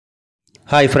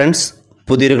Hi friends,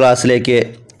 പുതിയൊരു ക്ലാസ്സിലേക്ക്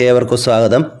ഏവർക്കും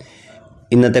സ്വാഗതം.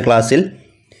 ഇന്നത്തെ ക്ലാസ്സിൽ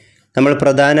നമ്മൾ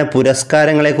പ്രധാന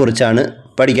പുരസ്കാരങ്ങളെക്കുറിച്ചാണ്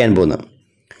പഠിക്കാൻ പോകുന്നത്.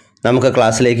 നമുക്ക്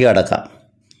ക്ലാസ്സിലേക്ക് കടക്കാം.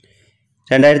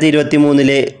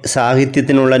 2023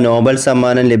 സാഹിത്യത്തിനുള്ള നോബൽ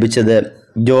സമ്മാനം ലഭിച്ചത്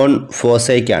ജോൺ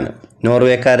ഫോസയ്ക്കാണ്.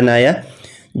 നോർവേക്കാരനായ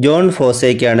ജോൺ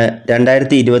ഫോസയ്ക്കാണ്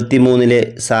 2023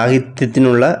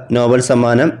 സാഹിത്യത്തിനുള്ള നോബൽ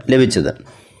സമ്മാനം ലഭിച്ചത്.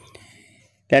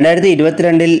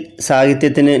 2022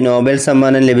 സാഹിത്യത്തിന് നോബൽ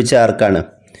സമ്മാനം ലഭിച്ച ആർക്കാണ്?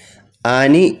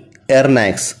 Annie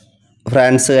Ernaux.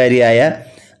 ഫ്രാൻസുകാരിയായ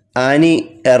ആനി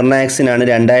എർനാക്സിനാണ്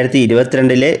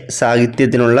 2022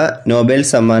 സാഹിത്യത്തിനുള്ള നോബൽ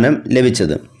സമ്മാനം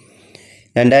ലഭിച്ചത്.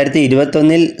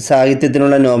 2021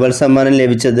 സാഹിത്യത്തിനുള്ള നോബൽ സമ്മാനം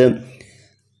ലഭിച്ചത്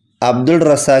അബ്ദുൾ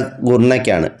റസാഖ്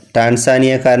ഗുർണയ്ക്കാണ്.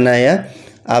 ടാൻസാനിയക്കാരനായ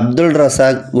അബ്ദുൾ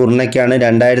റസാഖ് ഗുർണയ്ക്കാണ്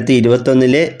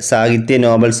 2021 സാഹിത്യ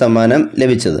നോബൽ സമ്മാനം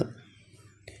ലഭിച്ചത്.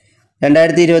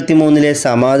 2023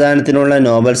 സമാധാനത്തിനുള്ള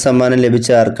നോബൽ സമ്മാനം ലഭിച്ച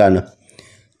ആർക്കാണ്?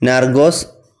 നർഗോസ്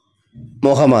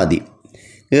മൊഹമാദി.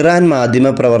 ഇറാൻ മാധ്യമ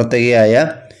പ്രവർത്തകയായ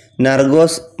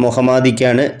നർഗോസ്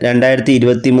മൊഹമാദിക്കാണ്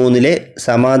 2023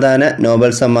 സമാധാന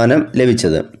നോബൽ സമ്മാനം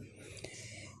ലഭിച്ചത്.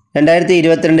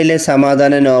 2022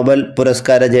 സമാധാന നോബൽ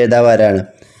പുരസ്കാര ജേതാവ് ആരാണ്?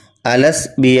 അലസ്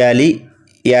ബിയാലി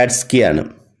യാഡ്സ്കിയാണ്.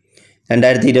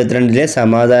 2022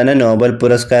 സമാധാന നോബൽ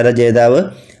പുരസ്കാര ജേതാവ്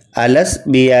അലസ്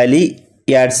ബിയാലി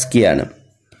യാഡ്സ്കിയാണ്.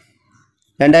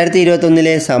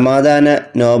 2021 സമാധാന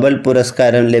നോബൽ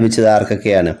പുരസ്കാരം ലഭിച്ചത്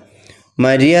ആർക്കൊക്കെയാണ്?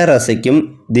 Maria റസയ്ക്കും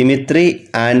Dmitry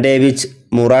ആൻഡേവിച്ച്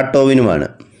മുറാട്ടോവിനുമാണ്.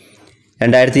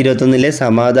 2021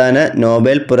 സമാധാന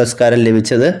നോബൽ പുരസ്കാരം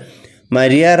ലഭിച്ചത്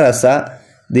മരിയ റസ,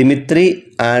 ദിമിത്രി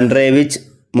ആൻഡ്രേവിച്ച്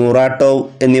മുറാട്ടോവ്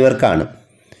എന്നിവർക്കാണ്.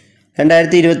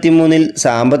 2023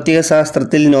 സാമ്പത്തിക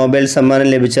ശാസ്ത്രത്തിൽ നോബൽ സമ്മാനം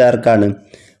ലഭിച്ച ആർക്കാണ്?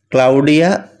 Claudia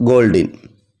Goldin.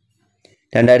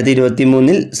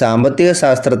 2023 സാമ്പത്തിക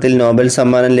ശാസ്ത്രത്തിൽ നോബൽ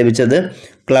സമ്മാനം ലഭിച്ചത്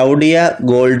ക്ലൗഡിയ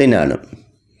ഗോൾഡിനാണ്.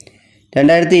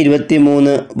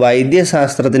 2023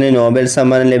 വൈദ്യശാസ്ത്രത്തിന് നോബൽ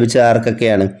സമ്മാനം ലഭിച്ച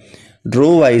ആർക്കൊക്കെയാണ്? Drew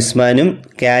വൈസ്മാനും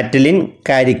Katalin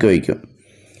കാരിക്കോയ്ക്കും.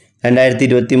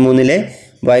 2023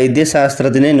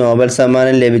 വൈദ്യശാസ്ത്രത്തിന് നോബൽ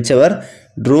സമ്മാനം ലഭിച്ചവർ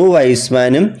ഡ്രൂ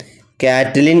വൈസ്മാനും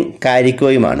കാറ്റലിൻ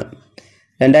കാരിക്കോയുമാണ്.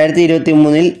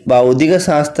 2023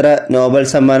 ഭൗതികശാസ്ത്ര നോബൽ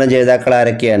സമ്മാന ജേതാക്കൾ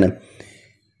ആരൊക്കെയാണ്?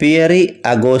 Pierre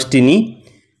Agostini,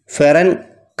 Ferran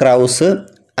crows,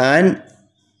 an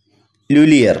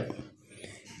L'Huillier.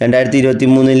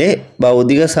 2023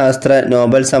 ഭൗതികശാസ്ത്ര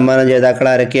Nobel സമ്മാന ജേതാക്കൾ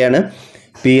ആരൊക്കെയാണ്?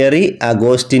 Pierre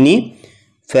Agostini,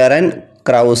 Ferran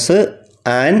crows,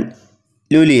 an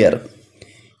L'Huillier.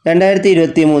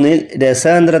 2023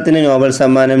 രസതന്ത്രത്തിന് Nobel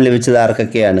സമ്മാനം ലഭിച്ചത്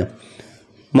ആർക്കൊക്കെയാണ്?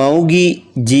 മൗഗി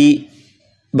G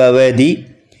ബവേദി,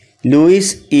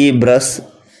 Luis E brass,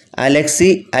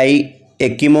 Alexei I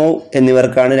എക്കിമോവ്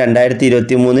എന്നിവർക്കാണ്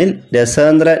 2023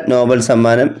 രസതന്ത്ര നോബൽ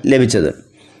സമ്മാനം ലഭിച്ചത്.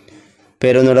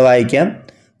 പേരൊന്നുകൂടെ വായിക്കാം.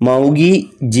 മൗഗി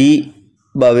G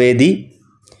ബവേദി,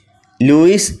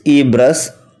 Luis E brass,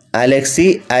 Alexei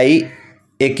I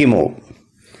എക്കിമോവ്.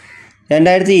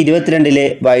 2022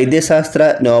 വൈദ്യശാസ്ത്ര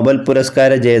നോബൽ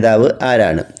പുരസ്കാര ജേതാവ്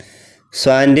ആരാണ്?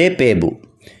 സ്വാൻഡെ പേബു.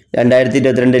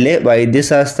 2022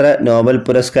 വൈദ്യശാസ്ത്ര നോബൽ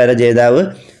പുരസ്കാര ജേതാവ്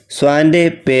സ്വാൻഡെ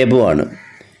പേബു ആണ്.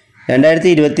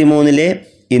 2023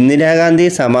 ഇന്ദിരാഗാന്ധി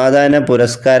സമാധാന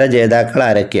പുരസ്കാര ജേതാക്കൾ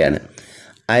ആരൊക്കെയാണ്?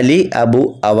 Ali Abu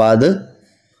Awad,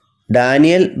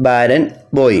 Daniel barren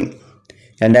Boeing.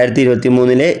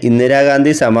 2023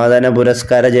 Indira Gandhi സമാധാന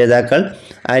പുരസ്കാര ജേതാക്കൾ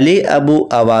അലി അബു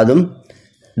അവാദും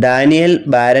ഡാനിയൽ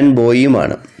ബാരൻ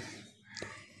ബോയിയുമാണ്.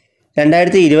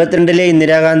 2022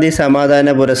 ഇന്ദിരാഗാന്ധി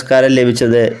സമാധാന പുരസ്കാരം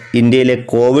ലഭിച്ചത് ഇന്ത്യയിലെ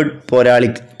കോവിഡ്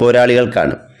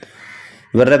പോരാളികൾക്കാണ്.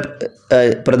 ഇവരുടെ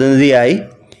പ്രതിനിധിയായി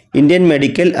ഇന്ത്യൻ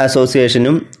മെഡിക്കൽ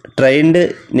അസോസിയേഷനും ട്രെയിൻഡ്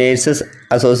നേഴ്സസ്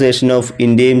അസോസിയേഷൻ ഓഫ്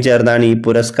ഇന്ത്യയും ചേർന്നാണ് ഈ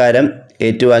പുരസ്കാരം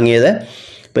ഏറ്റുവാങ്ങിയത്.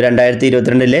 ഇപ്പോൾ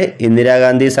 2022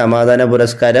 ഇന്ദിരാഗാന്ധി സമാധാന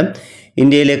പുരസ്കാരം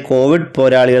ഇന്ത്യയിലെ കോവിഡ്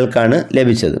പോരാളികൾക്കാണ്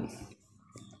ലഭിച്ചത്.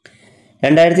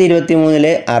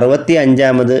 2023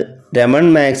 65ാമത് രമൺ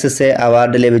മാഗ്സസെ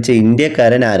അവാർഡ് ലഭിച്ച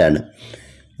ഇന്ത്യക്കാരൻ ആരാണ്?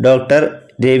 ഡോക്ടർ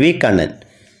രവി കണ്ണൻ.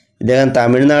 ഇദ്ദേഹം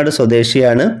തമിഴ്നാട്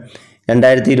സ്വദേശിയാണ്.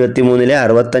 2023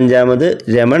 65ാമത്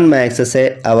രമൺ മാഗ്സസെ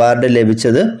അവാർഡ്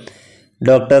ലഭിച്ചത്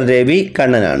ഡോക്ടർ രവി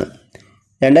കണ്ണനാണ്.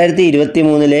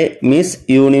 2023 മിസ്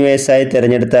യൂണിവേഴ്സായി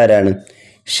തിരഞ്ഞെടുത്ത ആരാണ്?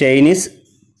 ഷെയ്നിസ്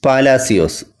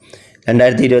പാലാസിയോസ്.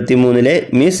 2023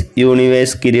 മിസ്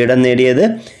യൂണിവേഴ്സ് കിരീടം നേടിയത്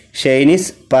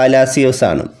ഷെയ്നിസ് പാലാസിയോസ്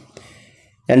ആണ്.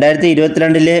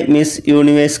 2022 മിസ്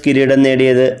യൂണിവേഴ്സ് കിരീടം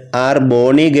നേടിയത് ആർ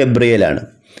ബോണി ഗബ്രിയലാണ്.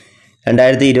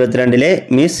 2022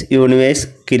 മിസ് യൂണിവേഴ്സ്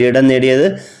കിരീടം നേടിയത്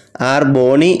ആർ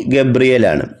ബോണി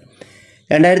ഗബ്രിയലാണ്.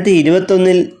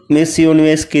 2021 മിസ്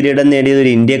യൂണിവേഴ്സ് കിരീടം നേടിയത്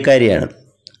ഒരു ഇന്ത്യക്കാരിയാണ്.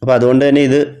 അപ്പോൾ അതുകൊണ്ട് തന്നെ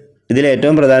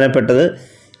ഇതിലേറ്റവും പ്രധാനപ്പെട്ടത്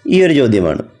ഈ ഒരു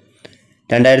ചോദ്യമാണ്.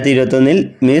 2021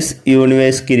 മിസ്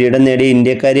യൂണിവേഴ്സ് കിരീടം നേടിയ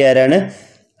ഇന്ത്യക്കാരി ആരാണ്?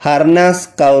 ഹർനാസ്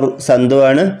കൗർ സന്ധു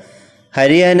ആണ്.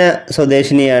 ഹരിയാന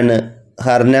സ്വദേശിനിയാണ്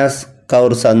ഹർനാസ്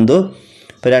കൗർ സന്ധു.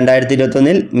 ഇപ്പോൾ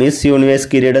 2021 മിസ് യൂണിവേഴ്സ്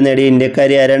കിരീടം നേടിയ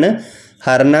ഇന്ത്യക്കാരി ആരാണ്?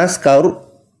 ഹർനാസ് കൗർ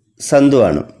സന്ധു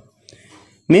ആണ്.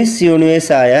 മിസ്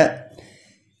യൂണിവേഴ്സ് ആയ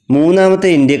മൂന്നാമത്തെ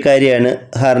ഇന്ത്യക്കാരിയാണ്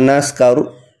ഹർനാസ് കൗർ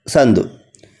സന്ധു.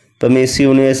 ഇപ്പോൾ മിസ്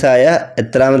യൂണിവേഴ്സ് ആയ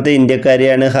എത്രാമത്തെ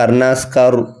ഇന്ത്യക്കാരിയാണ് ഹർനാസ്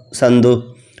കൗർ സന്ധു?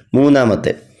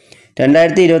 മൂന്നാമത്തെ.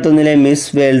 2021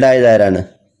 മിസ് വേൾഡ് ആയത് ആരാണ്?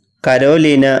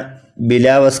 കരോലീന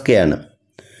ബിലാവസ്കയാണ്.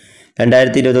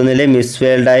 2021 മിസ്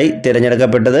വേൾഡായി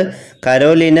തിരഞ്ഞെടുക്കപ്പെട്ടത്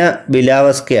കരോലീന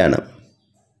ബിലാവസ്കയാണ്.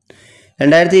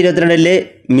 2022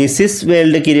 മിസിസ്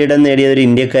വേൾഡ് കിരീടം നേടിയ ഒരു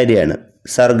ഇന്ത്യക്കാരിയാണ്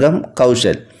സർഗം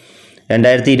കൗശൽ.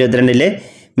 2022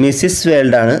 മിസിസ്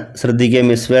വേൾഡാണ്, ശ്രദ്ധിക്കുക,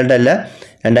 മിസ് വേൾഡ് അല്ല.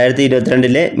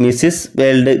 2022 മിസിസ്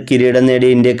വേൾഡ് കിരീടം നേടിയ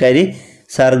ഇന്ത്യക്കാരി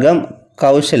സർഗം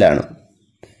കൗശലാണ്.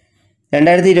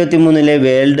 2023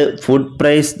 വേൾഡ് ഫുഡ്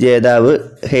പ്രൈസ് ജേതാവ്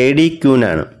ഹെയ്ഡി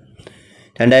ക്യൂനാണ്.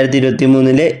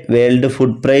 2023 വേൾഡ്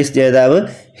ഫുഡ് പ്രൈസ് ജേതാവ്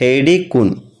ഹെയ്ഡി ക്യൂൻ.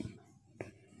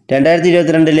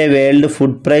 2022 വേൾഡ്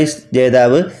ഫുഡ് പ്രൈസ്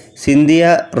ജേതാവ് സിന്ധിയ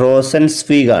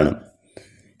റോസൻസ്വീഗ് ആണ്.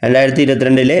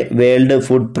 2022 വേൾഡ്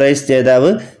ഫുഡ് പ്രൈസ്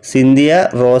ജേതാവ് സിന്ധിയ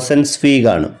റോസൻസ്വീഗ്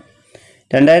ആണ്.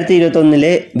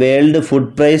 2021 വേൾഡ്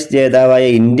ഫുഡ് പ്രൈസ് ജേതാവായ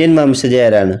ഇന്ത്യൻ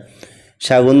വംശജയാരാണ്?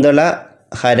 ശകുന്തള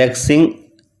ഹരക്സിംഗ്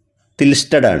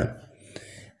തിൽസ്റ്റഡ് ആണ്.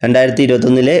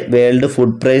 2021 വേൾഡ്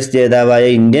ഫുഡ് പ്രൈസ് ജേതാവായ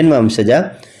ഇന്ത്യൻ വംശജ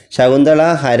ശകുന്തള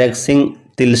ഹരക്സിംഗ്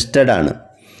തിൽസ്റ്റഡ് ആണ്.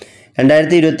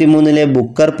 2023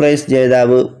 ബുക്കർ പ്രൈസ്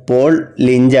ജേതാവ് പോൾ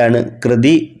ലിഞ്ചാണ്.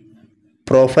 കൃതി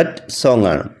പ്രോഫറ്റ് സോങ്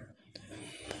ആണ്.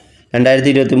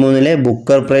 2023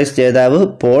 ബുക്കർ പ്രൈസ് ജേതാവ്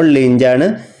പോൾ ലിഞ്ചാണ്.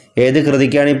 ഏത്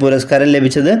കൃതിക്കാണ് ഈ പുരസ്കാരം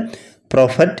ലഭിച്ചത്?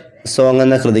 പ്രൊഫറ്റ് സോങ്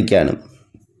എന്ന കൃതിക്കാണ്.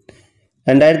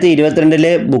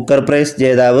 2022 ബുക്കർ പ്രൈസ്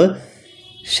ജേതാവ്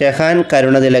ഷെഹാൻ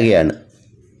കരുണതിലകയാണ്.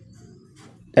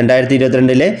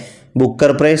 2022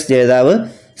 ബുക്കർ പ്രൈസ് ജേതാവ്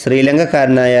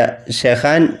ശ്രീലങ്കക്കാരനായ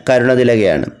ഷെഹാൻ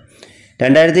കരുണതിലകയാണ്.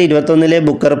 2021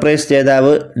 ബുക്കർ പ്രൈസ്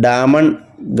ജേതാവ് ഡാമൺ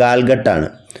ഗാൽഗട്ടാണ്.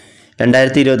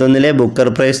 2021 ബുക്കർ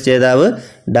പ്രൈസ് ജേതാവ്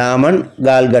ഡാമൺ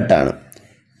ഗാൽഗട്ടാണ്.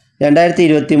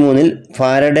 2023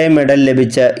 ഫാരഡേ മെഡൽ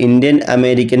ലഭിച്ച ഇന്ത്യൻ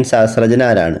അമേരിക്കൻ ശാസ്ത്രജ്ഞൻ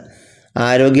ആരാണ്?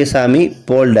 Arogyaswamy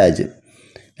Paul Raj.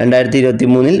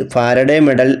 2023 Faraday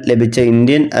medal ലഭിച്ച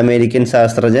ഇന്ത്യൻ അമേരിക്കൻ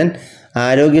ശാസ്ത്രജ്ഞൻ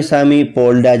ആരോഗ്യസ്വാമി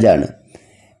പോൾ രാജ് ആണ്.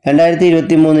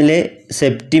 2023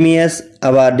 സെപ്റ്റിമിയസ്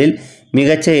അവാർഡിൽ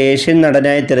മികച്ച ഏഷ്യൻ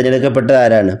നടനായി തിരഞ്ഞെടുക്കപ്പെട്ടത്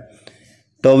ആരാണ്?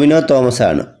 ടൊവിനോ തോമസ്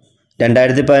ആണ്.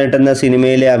 2018 എന്ന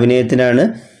സിനിമയിലെ അഭിനയത്തിനാണ്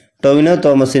ടൊവിനോ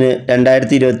തോമസിന്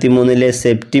 2023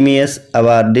 സെപ്റ്റിമിയസ്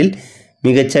അവാർഡിൽ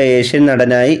മികച്ച ഏഷ്യൻ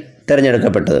നടനായി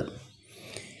തിരഞ്ഞെടുക്കപ്പെട്ടത്.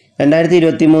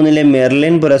 2023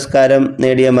 മെർലിൻ പുരസ്കാരം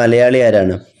നേടിയ മലയാളി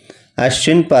ആരാണ്?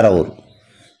 അശ്വിൻ പറവൂർ.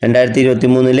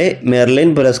 2023 മെർലിൻ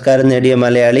പുരസ്കാരം നേടിയ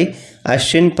Malayali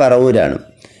Ashwin പറവൂരാണ്.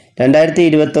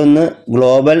 2021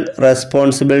 global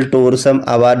responsible tourism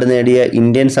award നേടിയ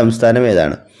ഇന്ത്യൻ സംസ്ഥാനം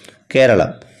ഏതാണ്? Keralam.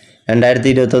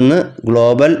 2021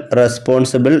 global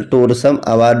responsible tourism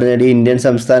award നേടിയ ഇന്ത്യൻ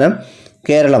സംസ്ഥാനം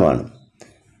കേരളമാണ്.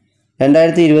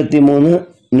 2023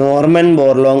 നോർമൻ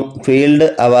ബോർലോങ് ഫീൽഡ്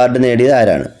അവാർഡ് നേടിയത്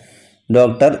ആരാണ്?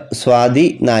 Doctor Swathi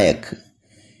Nayak.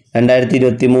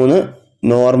 2023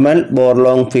 Norman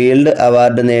Borlaug field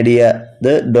award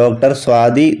നേടിയത് ഡോക്ടർ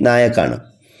സ്വാതി നായക്കാണ്.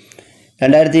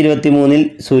 2023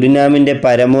 സുരിനാമിൻ്റെ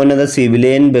പരമോന്നത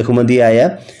സിവിലിയൻ ബഹുമതിയായ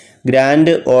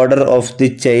grand order of the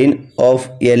chain of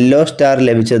yellow star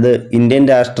ലഭിച്ചത് ഇന്ത്യൻ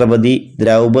രാഷ്ട്രപതി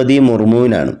ദ്രൗപദി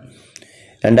മുർമുവിനാണ്.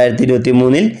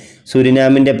 2023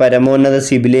 സുരിനാമിൻ്റെ പരമോന്നത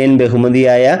സിവിലിയൻ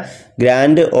ബഹുമതിയായ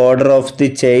grand order of the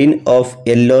chain of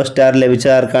yellow star ലഭിച്ച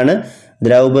ആർക്കാണ്?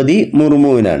 Draupadi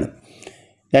മുർമുവിനാണ്.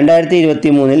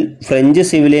 2023 French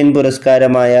civilian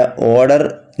പുരസ്കാരമായ order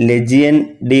legion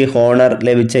D honour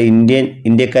ലഭിച്ച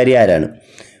ഇന്ത്യക്കാരി ആരാണ്?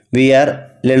 V R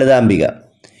Lalithambika.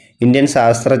 Indian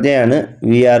ശാസ്ത്രജ്ഞയാണ്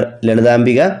V R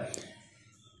Lalithambika.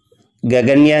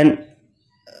 Gaganyaan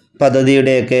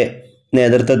പദ്ധതിയുടെയൊക്കെ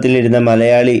നേതൃത്വത്തിലിരുന്ന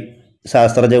Malayali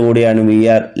ശാസ്ത്രജ്ഞ കൂടിയാണ് V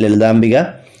R Lalithambika.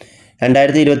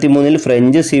 2023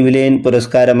 French civilian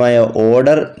പുരസ്കാരമായ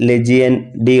order legion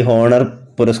D honour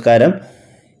പുരസ്കാരം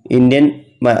ഇന്ത്യൻ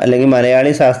അല്ലെങ്കിൽ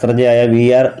മലയാളി ശാസ്ത്രജ്ഞയായ വി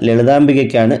ആർ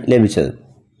ലളിതാംബികയ്ക്കാണ് ലഭിച്ചത്.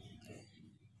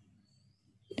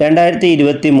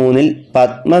 2023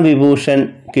 പത്മവിഭൂഷൺ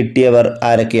കിട്ടിയവർ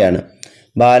ആരൊക്കെയാണ്?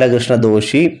 ബാലകൃഷ്ണ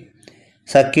ദോഷി,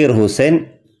 സക്കീർ ഹുസൈൻ,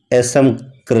 എസ്.എം.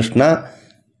 കൃഷ്ണ,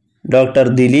 ഡോക്ടർ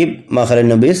ദിലീപ്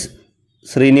മഹലനൊബിസ്,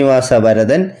 ശ്രീനിവാസ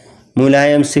വരദൻ,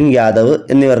 മുലായം സിംഗ് യാദവ്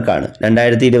എന്നിവർക്കാണ്.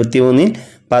 2023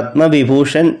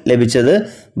 പത്മവിഭൂഷൺ ലഭിച്ചത്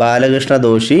ബാലകൃഷ്ണ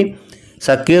ദോഷി,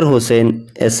 സക്കീർ ഹുസൈൻ,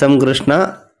 എസ്.എം. കൃഷ്ണ,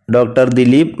 ഡോക്ടർ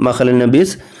ദിലീപ്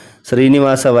മഹലനൊബിസ്,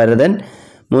 ശ്രീനിവാസ വരദൻ,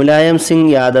 മുലായം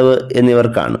സിംഗ് യാദവ്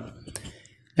എന്നിവർക്കാണ്.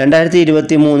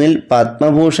 2023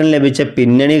 പത്മഭൂഷൺ ലഭിച്ച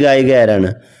പിന്നണി ഗായിക ആരാണ്?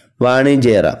 വാണി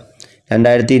ജയറാം.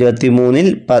 2023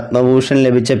 പത്മഭൂഷൺ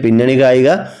ലഭിച്ച പിന്നണി ഗായിക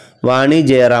വാണി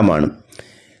ജയറാമാണ്.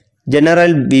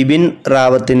 ജനറൽ ബിപിൻ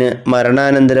റാവത്തിന്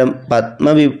മരണാനന്തരം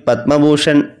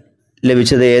പത്മഭൂഷൺ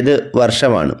ലഭിച്ചത് ഏത്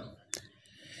വർഷമാണ്?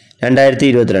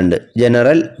 2022.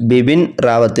 ജനറൽ ബിപിൻ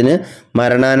റാവത്തിന്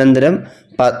മരണാനന്തരം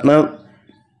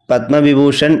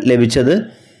പത്മവിഭൂഷൺ ലഭിച്ചത്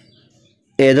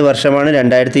ഏത് വർഷമാണ്?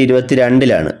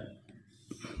 2022.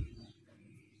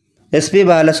 SP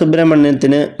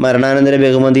ബാലസുബ്രഹ്മണ്യത്തിന് മരണാനന്തര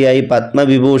ബഹുമതിയായി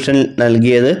പത്മവിഭൂഷൺ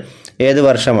നൽകിയത് ഏത്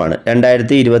വർഷമാണ്?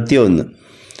 2021.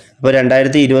 അപ്പോൾ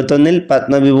 2021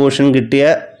 പത്മവിഭൂഷൺ കിട്ടിയ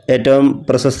ഏറ്റവും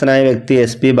പ്രശസ്തനായ വ്യക്തി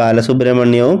SP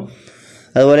ബാലസുബ്രഹ്മണ്യവും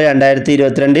അതുപോലെ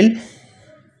 2022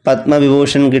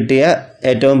 പത്മവിഭൂഷൺ കിട്ടിയ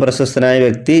ഏറ്റവും പ്രശസ്തനായ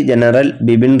വ്യക്തി ജനറൽ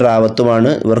ബിപിൻ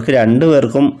റാവത്തുമാണ്. ഇവർക്ക്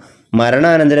രണ്ടുപേർക്കും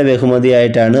മരണാനന്തര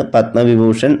ബഹുമതിയായിട്ടാണ്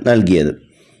പത്മവിഭൂഷൺ നൽകിയത്.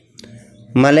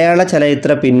 മലയാള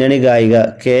ചലച്ചിത്ര പിന്നണി ഗായിക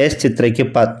KS ചിത്രയ്ക്ക്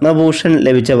പത്മഭൂഷൺ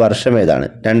ലഭിച്ച വർഷം ഏതാണ്?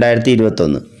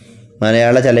 2021.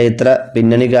 മലയാള ചലച്ചിത്ര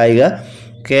പിന്നണി ഗായിക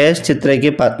KS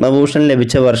ചിത്രയ്ക്ക് പത്മഭൂഷൺ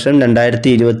ലഭിച്ച വർഷം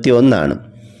 2021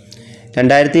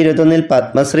 2021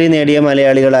 പത്മശ്രീ നേടിയ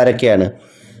മലയാളികൾ ആരൊക്കെയാണ്?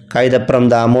 കൈതപ്രം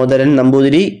ദാമോദരൻ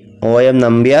നമ്പൂതിരി, OM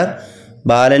നമ്പ്യാർ,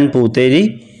 ബാലൻ പൂത്തേരി,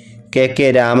 KK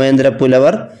രാമേന്ദ്ര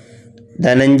പുലവർ,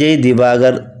 ധനഞ്ജയ്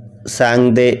ദിവാകർ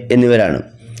സാങ്ദെ എന്നിവരാണ്.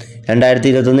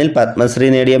 2021 പത്മശ്രീ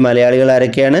നേടിയ മലയാളികൾ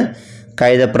ആരൊക്കെയാണ്?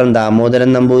 കൈതപ്രം ദാമോദരൻ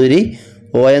നമ്പൂതിരി,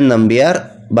 OM നമ്പ്യാർ,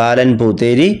 ബാലൻ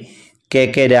പൂത്തേരി,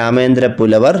 KK രാമേന്ദ്ര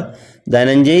പുലവർ,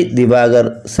 ധനഞ്ജയ് ദിവാകർ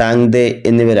സാങ്ദെ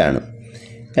എന്നിവരാണ്.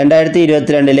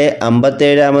 2022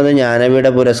 57ാമത് ജ്ഞാനപീഠ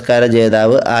പുരസ്കാര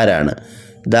ജേതാവ് ആരാണ്?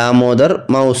 ദാമോദർ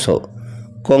മൗസോ.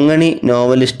 കൊങ്ങണി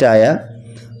നോവലിസ്റ്റായ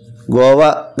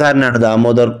ഗോവക്കാരനാണ്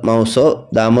ദാമോദർ മൗസോ.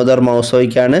 ദാമോദർ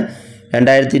മൗസോയ്ക്കാണ്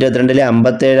 2022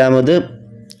 57ാമത്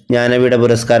ജ്ഞാനപീഠ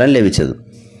പുരസ്കാരം ലഭിച്ചത്.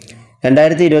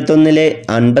 2021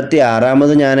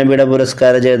 56ാമത് ജ്ഞാനപീഠ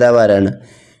പുരസ്കാര ജേതാവ് ആരാണ്?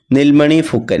 നിൽമണി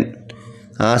ഫുക്കൻ.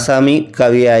 ആസാമി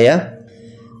കവിയായ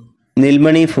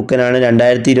നിൽമണി ഫുക്കനാണ്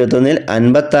 2021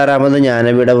 56ാമത്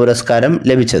ജ്ഞാനപീഠ പുരസ്കാരം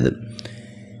ലഭിച്ചത്.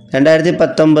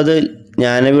 2019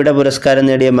 ജ്ഞാനപീഠ പുരസ്കാരം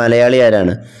നേടിയ മലയാളി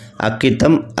ആരാണ്?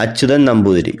 അക്കിത്തം അച്യുതൻ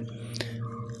നമ്പൂതിരി.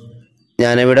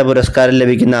 ജ്ഞാനപീഠ പുരസ്കാരം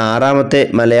ലഭിക്കുന്ന 6ാമത്തെ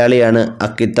മലയാളിയാണ്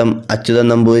അക്കിത്തം അച്യുതൻ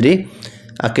നമ്പൂതിരി.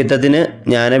 അക്കിത്തത്തിന്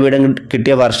ജ്ഞാനപീഠം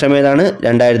കിട്ടിയ വർഷം ഏതാണ്?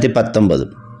 2019.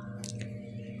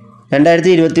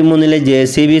 2023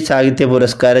 JCB സാഹിത്യ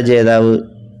പുരസ്കാര ജേതാവ്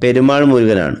പെരുമാൾ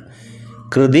മുരുകനാണ്.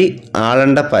 കൃതി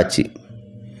ആളണ്ടപ്പാച്ചി.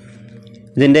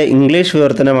 ഇതിൻ്റെ ഇംഗ്ലീഷ്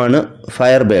വിവർത്തനമാണ്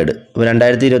ഫയർ ബേർഡ്.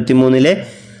 2023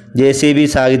 JCB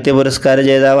സാഹിത്യ പുരസ്കാര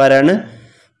ജേതാവ് ആരാണ്?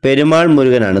 പെരുമാൾ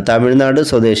മുരുകനാണ്. തമിഴ്നാട്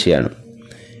സ്വദേശിയാണ്.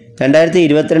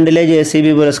 2022 JCB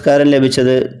പുരസ്കാരം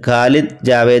ലഭിച്ചത് ഖാലിദ്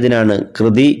ജാവേദിനാണ്.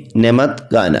 കൃതി നെമത്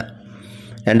ഗാന.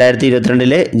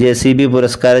 2022 JCB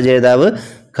പുരസ്കാര ജേതാവ്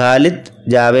ഖാലിദ്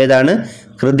ജാവേദാണ്.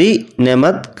 കൃതി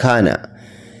നെമത് ഖാന.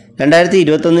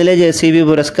 2021 JCB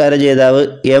പുരസ്കാര ജേതാവ്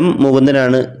M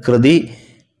മുകുന്ദനാണ്. കൃതി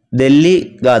ദില്ലി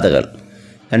ഗാഥകൾ.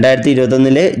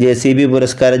 2021 JCB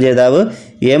പുരസ്കാര ജേതാവ്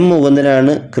M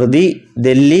മുകുന്ദനാണ്. കൃതി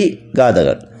ദില്ലി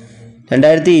ഗാഥകൾ.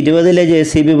 2020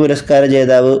 JCB പുരസ്കാര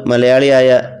ജേതാവ് മലയാളിയായ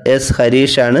S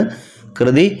ഹരീഷാണ്.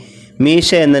 കൃതി മീശ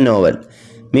എന്ന നോവൽ.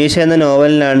 മീശ എന്ന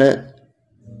നോവലിനാണ്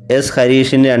S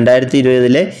ഹരീഷിന്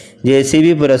 2020 JCB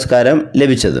പുരസ്കാരം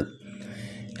ലഭിച്ചത്.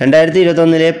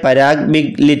 2021 Parag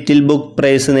big little book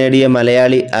price നേടിയ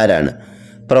മലയാളി ആരാണ്?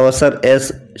 Professor S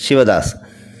Sivadas.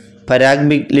 Parag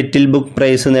big little book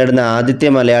price നേടുന്ന ആദ്യത്തെ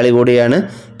മലയാളി കൂടിയാണ്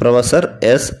പ്രൊഫസർ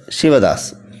S ശിവദാസ്.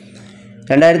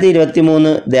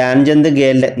 2023 ധ്യാൻചന്ദ്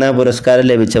ഖേൽരത്ന പുരസ്കാരം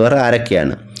ലഭിച്ചവർ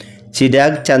ആരൊക്കെയാണ്?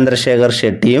 ചിരാഗ് ചന്ദ്രശേഖർ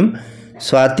ഷെട്ടിയും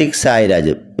സ്വാതിക്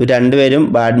സായിരാജും. ഇവർ രണ്ടുപേരും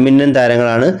ബാഡ്മിൻ്റൺ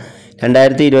താരങ്ങളാണ്.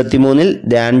 2023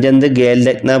 ധ്യാൻചന്ദ്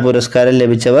ഖേൽരത്ന പുരസ്കാരം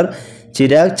ലഭിച്ചവർ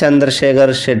ചിരാഗ് ചന്ദ്രശേഖർ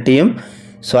ഷെട്ടിയും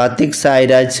സ്വാതിക്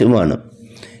സായിരാജുമാണ്.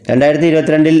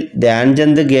 2022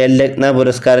 ധ്യാൻചന്ദ് ഖേൽരത്ന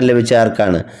പുരസ്കാരം ലഭിച്ച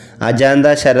ആർക്കാണ്? അജാന്ത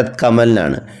ശരത്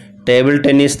കമലിനാണ്. ടേബിൾ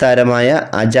ടെന്നീസ് താരമായ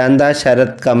അജാന്ത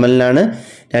ശരത് കമലിനാണ്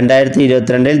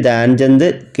 2022 ധ്യാൻചന്ദ്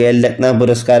ഖേൽരത്ന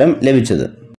പുരസ്കാരം ലഭിച്ചത്.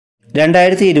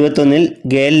 2021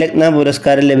 ഖേൽരത്ന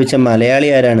പുരസ്കാരം ലഭിച്ച മലയാളി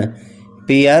ആരാണ്?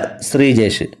 PR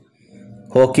ശ്രീജേഷ്.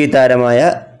 ഹോക്കി താരമായ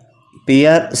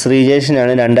PR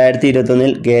ശ്രീജേഷിനാണ്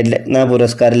 2021 ഖേൽരത്ന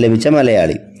പുരസ്കാരം ലഭിച്ച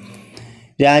മലയാളി.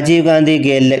 രാജീവ് ഗാന്ധി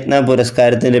ഖേൽരത്ന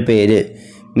പുരസ്കാരത്തിൻ്റെ പേര്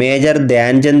മേജർ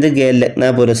ധ്യാൻചന്ദ് ഖേൽരത്ന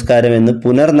പുരസ്കാരം എന്ന്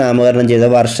പുനർനാമകരണം ചെയ്ത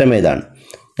വർഷം ഏതാണ്?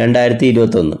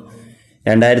 2021.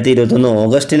 2021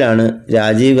 ഓഗസ്റ്റിലാണ്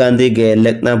രാജീവ് ഗാന്ധി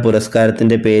ഖേൽരത്ന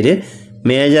പുരസ്കാരത്തിൻ്റെ പേര്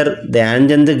മേജർ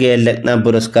ധ്യാൻചന്ദ് ഖേൽരത്ന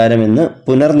പുരസ്കാരം എന്ന്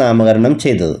പുനർനാമകരണം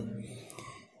ചെയ്തത്.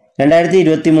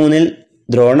 2023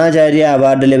 ദ്രോണാചാര്യ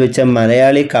അവാർഡ് ലഭിച്ച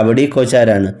മലയാളി കബഡി കോച്ച്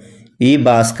ആരാണ്? ഇ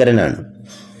ഭാസ്കരനാണ്.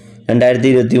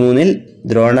 2023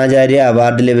 ദ്രോണാചാര്യ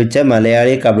അവാർഡ് ലഭിച്ച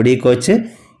Malayali kabaddi coach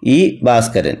E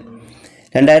Bhaskaran.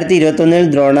 2021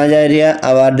 Dronacharya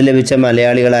award ലഭിച്ച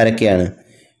മലയാളികൾ ആരൊക്കെയാണ്?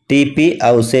 TP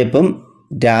ഔസേപ്പും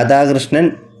രാധാകൃഷ്ണൻ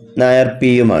നായർ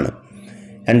പിയുമാണ്.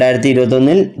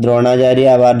 2021 ദ്രോണാചാര്യ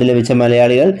അവാർഡ് ലഭിച്ച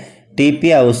മലയാളികൾ TP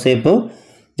ഔസേപ്പും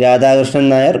Radhakrishnan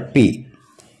Nair P.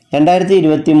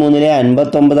 2023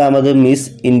 59ാമത് miss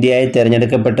ഇന്ത്യയായി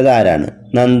തിരഞ്ഞെടുക്കപ്പെട്ടത് ആരാണ്?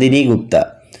 നന്ദിനി ഗുപ്ത.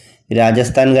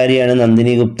 രാജസ്ഥാൻകാരിയാണ്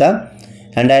നന്ദിനി ഗുപ്ത.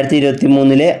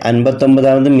 2023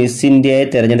 59ാമത് മിസ് ഇന്ത്യയായി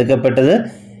തിരഞ്ഞെടുക്കപ്പെട്ടത്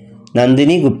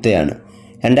നന്ദിനി ഗുപ്തയാണ്.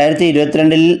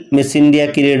 2022 മിസ് ഇന്ത്യ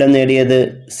കിരീടം നേടിയത്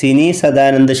സിനി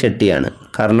സദാനന്ദ് ഷെട്ടിയാണ്.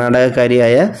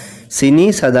 കർണാടകക്കാരിയായ സിനി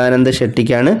സദാനന്ദ്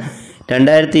ഷെട്ടിക്കാണ്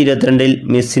 2022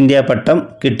 മിസ് ഇന്ത്യ പട്ടം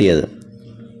കിട്ടിയത്.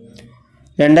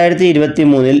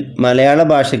 2023 മലയാള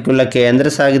ഭാഷയ്ക്കുള്ള കേന്ദ്ര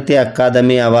സാഹിത്യ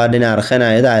അക്കാദമി അവാർഡിന്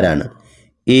അർഹനായത് ആരാണ്?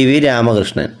 EV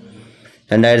രാമകൃഷ്ണൻ.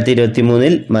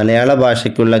 2023 മലയാള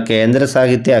ഭാഷയ്ക്കുള്ള കേന്ദ്ര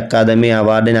സാഹിത്യ അക്കാദമി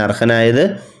അവാർഡിന് അർഹനായത്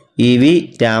EV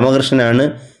രാമകൃഷ്ണനാണ്.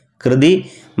 കൃതി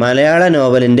മലയാള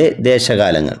നോവലിൻ്റെ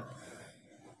ദേശകാലങ്ങൾ.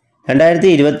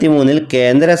 2023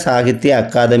 കേന്ദ്ര സാഹിത്യ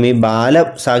അക്കാദമി ബാല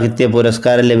സാഹിത്യ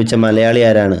പുരസ്കാരം ലഭിച്ച മലയാളി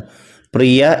ആരാണ്?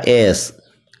 പ്രിയ AS.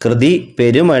 കൃതി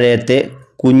പെരുമഴയത്തെ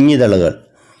കുഞ്ഞിതളുകൾ.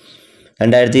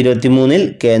 2023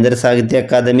 കേന്ദ്ര സാഹിത്യ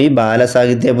അക്കാദമി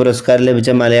ബാലസാഹിത്യ പുരസ്കാരം ലഭിച്ച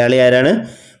മലയാളി ആരാണ്?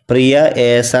 പ്രിയ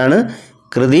AS ആണ്.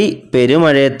 കൃതി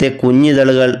പെരുമഴയത്തെ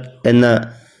കുഞ്ഞിതളുകൾ എന്ന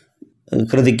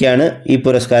കൃതിക്കാണ് ഈ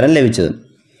പുരസ്കാരം ലഭിച്ചത്.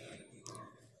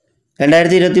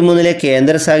 2023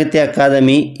 കേന്ദ്ര സാഹിത്യ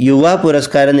അക്കാദമി യുവ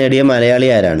പുരസ്കാരം നേടിയ മലയാളി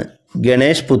ആരാണ്?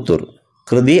 ഗണേഷ് പുത്തൂർ.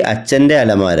 കൃതി അച്ഛൻ്റെ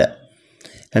അലമാര.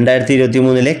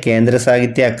 2023 കേന്ദ്ര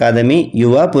സാഹിത്യ അക്കാദമി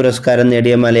യുവ പുരസ്കാരം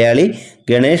നേടിയ മലയാളി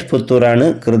ഗണേഷ് പുത്തൂറാണ്.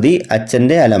 കൃതി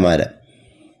അച്ഛൻ്റെ അലമാര.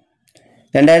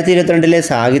 2022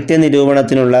 സാഹിത്യ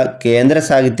നിരൂപണത്തിനുള്ള കേന്ദ്ര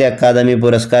സാഹിത്യ അക്കാദമി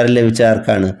പുരസ്കാരം ലഭിച്ച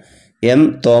ആർക്കാണ്? M.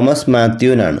 തോമസ്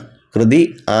മാത്യുവിനാണ്. കൃതി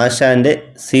ആശാൻ്റെ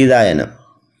സീതായനം.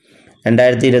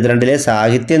 2022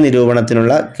 സാഹിത്യ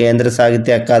നിരൂപണത്തിനുള്ള കേന്ദ്ര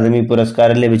സാഹിത്യ അക്കാദമി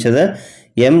പുരസ്കാരം ലഭിച്ചത്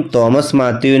M. തോമസ്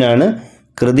മാത്യുവിനാണ്.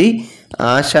 കൃതി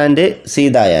ആശാൻ്റെ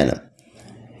സീതായനം.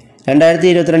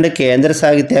 2022 കേന്ദ്ര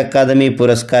സാഹിത്യ അക്കാദമി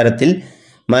പുരസ്കാരത്തിൽ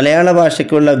മലയാള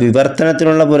ഭാഷയ്ക്കുള്ള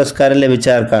വിവർത്തനത്തിനുള്ള പുരസ്കാരം ലഭിച്ച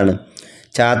ആർക്കാണ്?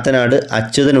 ചാത്തനാട്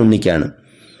അച്യുതൻ ഉണ്ണിക്കാണ്.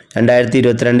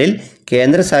 2022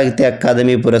 കേന്ദ്ര സാഹിത്യ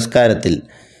അക്കാദമി പുരസ്കാരത്തിൽ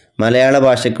മലയാള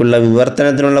ഭാഷയ്ക്കുള്ള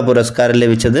വിവർത്തനത്തിനുള്ള പുരസ്കാരം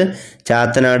ലഭിച്ചത്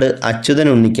ചാത്തനാട് അച്യുതൻ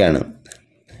ഉണ്ണിക്കാണ്.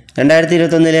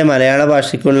 2021 മലയാള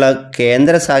ഭാഷയ്ക്കുള്ള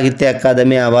കേന്ദ്ര സാഹിത്യ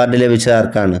അക്കാദമി അവാർഡ് ലഭിച്ച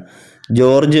ആർക്കാണ്?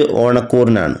 ജോർജ്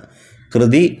ഓണക്കൂറിനാണ്.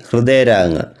 കൃതി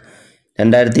ഹൃദയരാഗങ്ങൾ.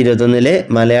 2021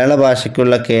 മലയാള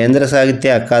ഭാഷയ്ക്കുള്ള കേന്ദ്ര സാഹിത്യ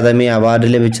അക്കാദമി അവാർഡ്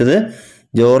ലഭിച്ചത്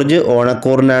ജോർജ്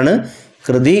ഓണക്കൂറിനാണ്.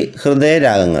 കൃതി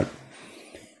ഹൃദയരാഗങ്ങൾ.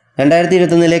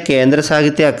 2021 കേന്ദ്ര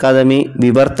സാഹിത്യ അക്കാദമി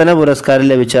വിവർത്തന പുരസ്കാരം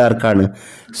ലഭിച്ച ആർക്കാണ്?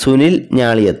 സുനിൽ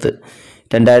ഞാളിയത്ത്.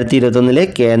 2021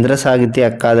 കേന്ദ്ര സാഹിത്യ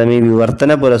അക്കാദമി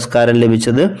വിവർത്തന പുരസ്കാരം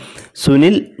ലഭിച്ചത്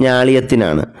സുനിൽ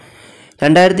ഞാളിയത്തിനാണ്.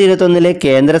 2021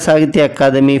 കേന്ദ്ര സാഹിത്യ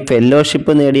അക്കാദമി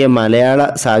ഫെല്ലോഷിപ്പ് നേടിയ മലയാള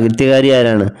സാഹിത്യകാരി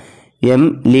ആരാണ്? M.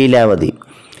 ലീലാവതി.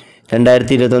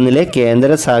 2021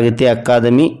 കേന്ദ്ര സാഹിത്യ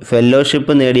അക്കാദമി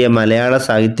ഫെല്ലോഷിപ്പ് നേടിയ മലയാള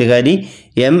സാഹിത്യകാരി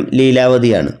M.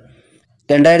 ലീലാവതിയാണ്.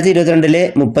 2022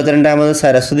 32ാമത്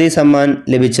സരസ്വതി സമ്മാൻ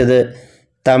ലഭിച്ചത്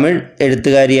തമിഴ്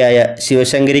എഴുത്തുകാരിയായ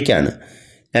ശിവശങ്കരിക്കാണ്.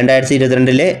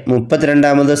 2022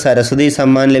 32ാമത് സരസ്വതി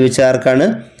സമ്മാൻ ലഭിച്ച ആർക്കാണ്?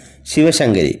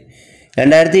 ശിവശങ്കരി.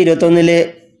 2021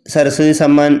 സരസ്വതി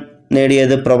സമ്മാൻ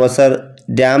നേടിയത് പ്രൊഫസർ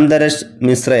രാംധരഷ്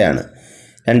മിശ്രയാണ്.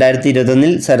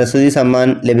 2021 സരസ്വതി സമ്മാൻ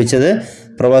ലഭിച്ചത്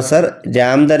പ്രൊഫസർ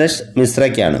രാംധരഷ്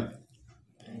മിശ്രയ്ക്കാണ്.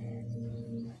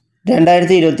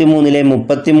 2023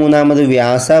 33ാമത്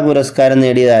വ്യാസ പുരസ്കാരം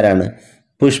നേടിയതാരാണ്?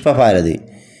 പുഷ്പഭാരതി.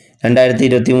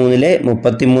 2023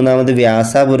 33ാമത്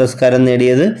വ്യാസ പുരസ്കാരം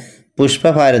നേടിയത്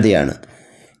പുഷ്പഭാരതിയാണ്.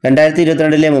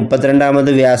 2022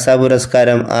 32ാമത് വ്യാസ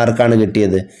പുരസ്കാരം ആർക്കാണ്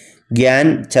കിട്ടിയത്? ഗ്യാൻ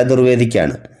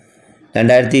ചതുർവേദിക്കാണ്.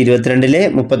 2022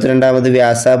 32ാമത്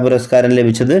വ്യാസ പുരസ്കാരം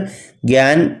ലഭിച്ചത്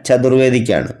ഗ്യാൻ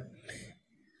ചതുർവേദിക്കാണ്.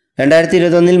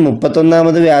 2021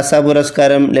 31ാമത് വ്യാസ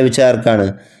പുരസ്കാരം ലഭിച്ച ആർക്കാണ്?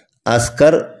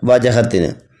 അസ്കർ വജഹത്തിന്.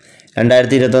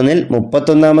 2021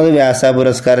 31ാമത് വ്യാസ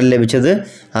പുരസ്കാരം ലഭിച്ചത്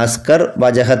അസ്കർ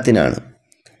വജഹത്തിനാണ്.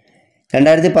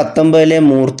 2019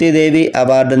 മൂർത്തിദേവി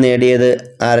അവാർഡ് നേടിയത്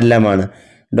ആരെല്ലാമാണ്?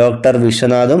 ഡോക്ടർ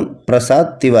വിശ്വനാഥും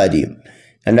പ്രസാദ് തിവാരിയും.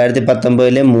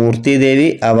 2019 മൂർത്തിദേവി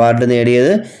അവാർഡ്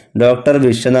നേടിയത് ഡോക്ടർ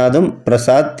വിശ്വനാഥും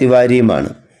പ്രസാദ് തിവാരിയുമാണ്.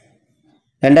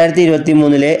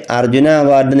 2023 അർജുന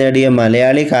അവാർഡ് നേടിയ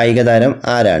മലയാളി കായിക താരം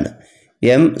ആരാണ്?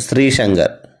 M.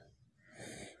 ശ്രീശങ്കർ.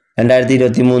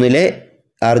 2023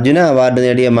 അർജുന അവാർഡ്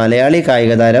നേടിയ മലയാളി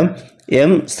കായിക താരം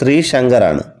M.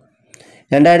 ശ്രീശങ്കറാണ്.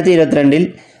 2022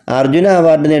 അർജുന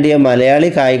അവാർഡ് നേടിയ മലയാളി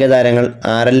കായിക താരങ്ങൾ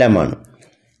ആരെല്ലാമാണ്?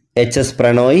 HS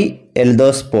Prannoy,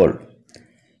 Eldhose Paul.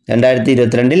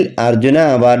 2022 Arjuna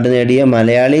award നേടിയ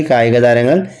മലയാളി കായിക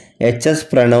താരങ്ങൾ HS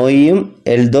പ്രണോയിയും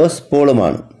എൽദോസ്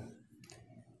പോളുമാണ്.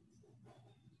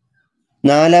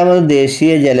 4ാമത്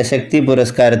ദേശീയ ജലശക്തി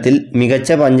പുരസ്കാരത്തിൽ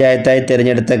മികച്ച പഞ്ചായത്തായി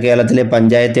തിരഞ്ഞെടുത്ത കേരളത്തിലെ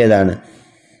പഞ്ചായത്ത് ഏതാണ്?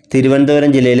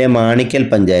 തിരുവനന്തപുരം ജില്ലയിലെ മാണിക്കൽ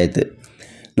പഞ്ചായത്ത്.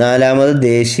 4ാമത്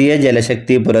ദേശീയ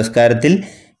ജലശക്തി പുരസ്കാരത്തിൽ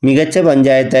മികച്ച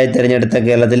പഞ്ചായത്തായി തിരഞ്ഞെടുത്ത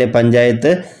കേരളത്തിലെ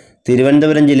പഞ്ചായത്ത്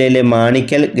തിരുവനന്തപുരം ജില്ലയിലെ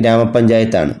മാണിക്കൽ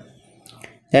ഗ്രാമപഞ്ചായത്താണ്.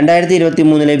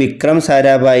 2023 വിക്രം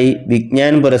സാരാഭായി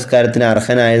വിജ്ഞാൻ പുരസ്കാരത്തിന്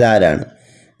അർഹനായത് ആരാണ്?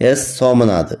 S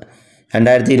സോമനാഥ്.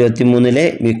 2023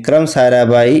 വിക്രം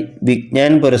സാരാഭായി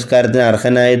വിജ്ഞാൻ പുരസ്കാരത്തിന്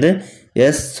അർഹനായത്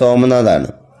S സോമനാഥാണ്.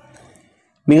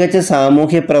 മികച്ച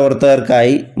സാമൂഹ്യ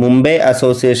പ്രവർത്തകർക്കായി മുംബൈ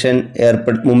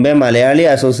മലയാളി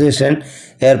അസോസിയേഷൻ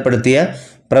ഏർപ്പെടുത്തിയ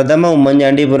പ്രഥമ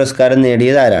ഉമ്മൻചാണ്ടി പുരസ്കാരം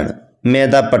നേടിയത് ആരാണ്?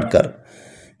 മേധ പട്കർ.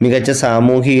 മികച്ച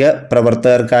സാമൂഹിക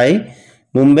പ്രവർത്തകർക്കായി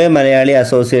മുംബൈ മലയാളി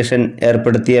അസോസിയേഷൻ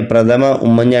ഏർപ്പെടുത്തിയ പ്രഥമ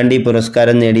ഉമ്മൻചാണ്ടി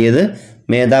പുരസ്കാരം നേടിയത്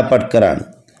മേധ പട്കറാണ്.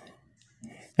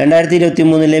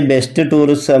 2023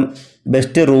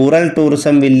 best rural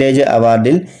tourism village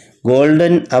അവാർഡിൽ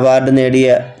golden award നേടിയ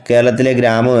കേരളത്തിലെ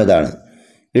ഗ്രാമം ഏതാണ്?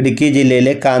 ഇടുക്കി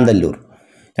ജില്ലയിലെ Kanthalloor.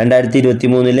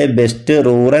 2023 best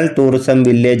rural tourism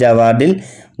village അവാർഡിൽ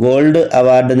gold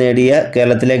award നേടിയ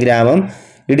കേരളത്തിലെ ഗ്രാമം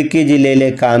ഇടുക്കി ജില്ലയിലെ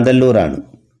കാന്തല്ലൂറാണ്.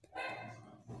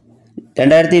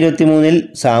 2023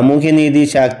 സാമൂഹ്യനീതി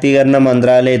ശാക്തീകരണ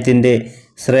മന്ത്രാലയത്തിൻ്റെ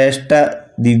ശ്രേഷ്ഠ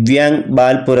ദിവ്യാംഗ്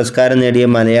ബാൽ പുരസ്കാരം നേടിയ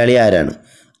മലയാളി ആരാണ്?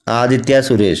 ആദിത്യ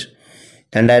സുരേഷ്.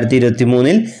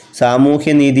 2023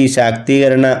 സാമൂഹ്യനീതി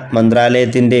ശാക്തീകരണ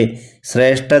മന്ത്രാലയത്തിൻ്റെ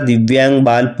ശ്രേഷ്ഠ ദിവ്യാംഗ്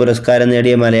ബാൽ പുരസ്കാരം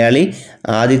നേടിയ മലയാളി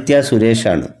ആദിത്യ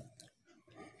സുരേഷാണ്.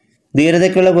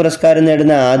 ധീരതയ്ക്കുള്ള പുരസ്കാരം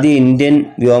നേടുന്ന ആദ്യ ഇന്ത്യൻ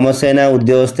വ്യോമസേന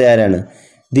ഉദ്യോഗസ്ഥയാരാണ്?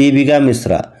 ദീപിക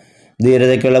മിശ്ര.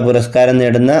 ധീരതയ്ക്കുള്ള പുരസ്കാരം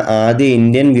നേടുന്ന ആദ്യ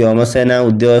ഇന്ത്യൻ വ്യോമസേന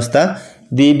ഉദ്യോഗസ്ഥ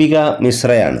ദീപിക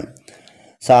മിശ്രയാണ്.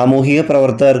 സാമൂഹിക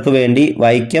പ്രവർത്തകർക്ക് വേണ്ടി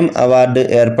വൈക്കം അവാർഡ്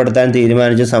ഏർപ്പെടുത്താൻ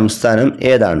തീരുമാനിച്ച സംസ്ഥാനം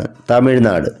ഏതാണ്?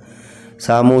 തമിഴ്നാട്.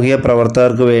 സാമൂഹിക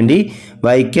പ്രവർത്തകർക്ക് വേണ്ടി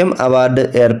വൈക്കം അവാർഡ്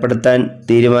ഏർപ്പെടുത്താൻ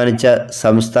തീരുമാനിച്ച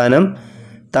സംസ്ഥാനം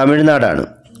തമിഴ്നാടാണ്.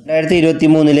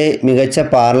 2023 മികച്ച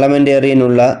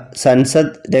പാർലമെൻറ്റേറിയനുള്ള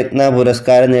സൻസദ് രത്ന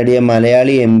പുരസ്കാരം നേടിയ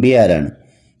മലയാളി MP ആരാണ്?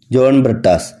 ജോൺ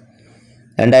ബ്രിട്ടാസ്.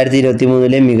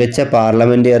 2023 മികച്ച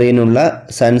പാർലമെൻറ്റേറിയനുള്ള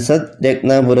സൻസദ്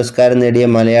രത്ന പുരസ്കാരം നേടിയ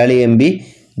മലയാളി MP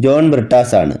ജോൺ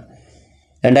ബ്രിട്ടാസ് ആണ്.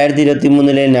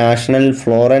 2023 നാഷണൽ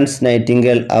ഫ്ലോറൻസ്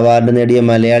നൈറ്റിംഗേൽ അവാർഡ് നേടിയ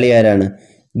മലയാളി ആരാണ്?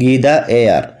 Geetha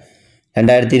AR.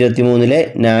 2023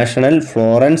 national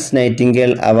Florence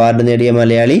Nightingale award നേടിയ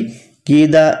മലയാളി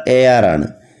ഗീത AR ആണ്.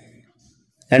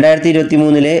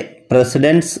 2023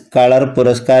 പ്രസിഡൻസ് കളർ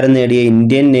പുരസ്കാരം നേടിയ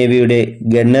ഇന്ത്യൻ നേവിയുടെ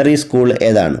ഗണ്ണറി സ്കൂൾ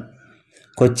ഏതാണ്?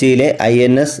 കൊച്ചിയിലെ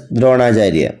INS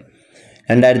ദ്രോണാചാര്യ.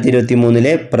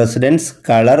 2023 പ്രസിഡൻസ്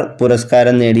കളർ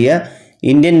പുരസ്കാരം നേടിയ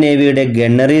Indian നേവിയുടെ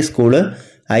gunnery school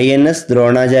INS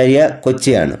Dronacharya,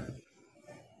 കൊച്ചിയാണ്.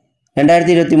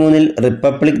 2023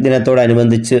 republic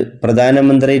ദിനത്തോടനുബന്ധിച്ച്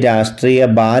പ്രധാനമന്ത്രി രാഷ്ട്രീയ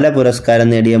ബാല പുരസ്കാരം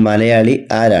നേടിയ മലയാളി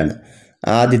ആരാണ്?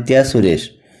 ആദിത്യ സുരേഷ്.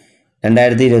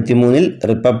 2023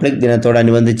 റിപ്പബ്ലിക്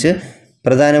ദിനത്തോടനുബന്ധിച്ച്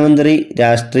പ്രധാനമന്ത്രി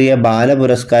രാഷ്ട്രീയ ബാല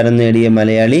പുരസ്കാരം നേടിയ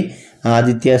മലയാളി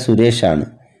ആദിത്യ സുരേഷാണ്.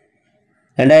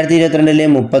 2022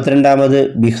 32ാമത്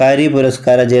ബിഹാരി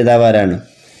പുരസ്കാര ജേതാവ് ആരാണ്?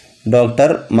 ഡോക്ടർ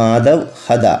മാധവ്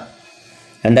ഹദ.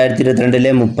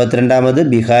 2022 32ാമത്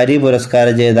ബിഹാരി പുരസ്കാര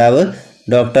ജേതാവ്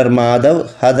ഡോക്ടർ മാധവ്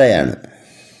ഹദയാണ്.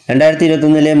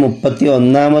 2021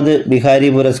 31ാമത് ബിഹാരി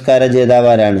പുരസ്കാര ജേതാവ്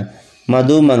ആരാണ്?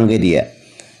 മധു മംഗരിയ.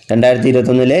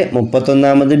 2021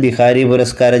 31ാമത് ബിഹാരി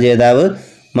പുരസ്കാര ജേതാവ്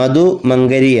മധു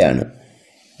മംഗരിയാണ്.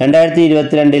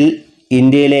 2022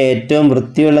 ഇന്ത്യയിലെ ഏറ്റവും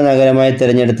വൃത്തിയുള്ള നഗരമായി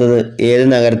തിരഞ്ഞെടുത്തത് ഏത്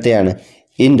നഗരത്തെയാണ്?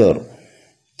 ഇൻഡോർ.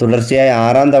 തുടർച്ചയായ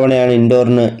 6ാം തവണയാണ്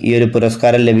ഇൻഡോറിന് ഈ ഒരു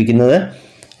പുരസ്കാരം ലഭിക്കുന്നത്.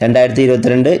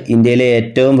 2022 ഇന്ത്യയിലെ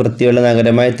ഏറ്റവും വൃത്തിയുള്ള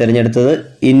നഗരമായി തിരഞ്ഞെടുത്തത്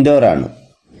ഇൻഡോറാണ്.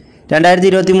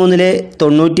 2023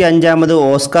 95ാമത്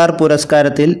ഓസ്കാർ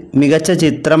പുരസ്കാരത്തിൽ മികച്ച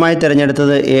ചിത്രമായി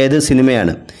തിരഞ്ഞെടുത്തത് ഏത്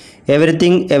സിനിമയാണ്?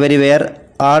 Everything everywhere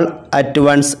all at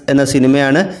once എന്ന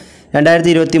സിനിമയാണ്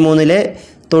 2023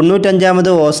 95ാമത്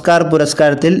ഓസ്കാർ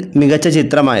പുരസ്കാരത്തിൽ മികച്ച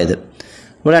ചിത്രമായത്.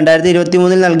 ഇപ്പോൾ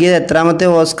 2023 നൽകിയത് എത്രാമത്തെ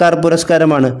ഓസ്കാർ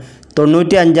പുരസ്കാരമാണ്?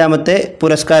 95ാമത്തെ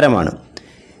പുരസ്കാരമാണ്.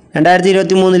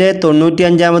 2023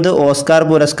 95ാമത് ഓസ്കാർ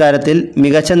പുരസ്കാരത്തിൽ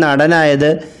മികച്ച നടനായത്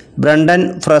ബ്രണ്ടൻ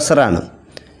ഫ്രസറാണ്.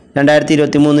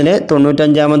 2023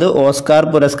 95ാമത് ഓസ്കാർ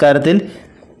പുരസ്കാരത്തിൽ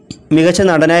മികച്ച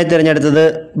നടനായി തിരഞ്ഞെടുത്തത്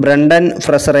ബ്രണ്ടൻ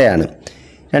ഫ്രസറെയാണ്.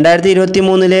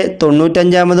 2023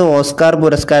 95ാമത് ഓസ്കാർ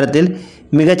പുരസ്കാരത്തിൽ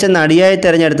മികച്ച നടിയായി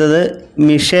തിരഞ്ഞെടുത്തത്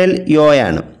മിഷേൽ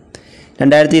യോയാണ്.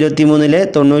 2023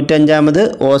 95ാമത്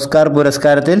ഓസ്കാർ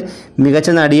പുരസ്കാരത്തിൽ മികച്ച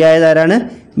നടിയായതാരാണ്?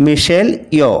 മിഷേൽ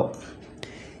യോ.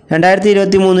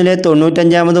 2023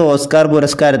 95ാമത് ഓസ്കാർ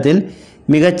പുരസ്കാരത്തിൽ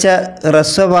മികച്ച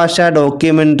ഹ്രസ്വഭാഷാ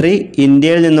ഡോക്യുമെൻ്ററി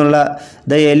ഇന്ത്യയിൽ നിന്നുള്ള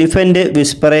ദ എലിഫൻ്റ്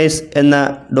വിസ്പറേഴ്സ് എന്ന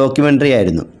ഡോക്യുമെൻ്ററി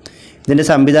ആയിരുന്നു. ഇതിൻ്റെ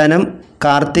സംവിധാനം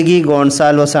കാർത്തികി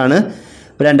ഗോൺസാൽവസ് ആണ്.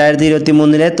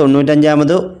 2023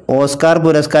 95ാമത് ഓസ്കാർ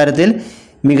പുരസ്കാരത്തിൽ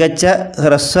മികച്ച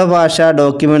ഹ്രസ്വഭാഷാ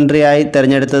ഡോക്യുമെൻ്ററിയായി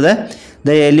തിരഞ്ഞെടുത്തത് ദ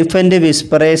എലിഫൻ്റ്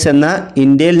വിസ്പറേഴ്സ് എന്ന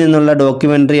ഇന്ത്യയിൽ നിന്നുള്ള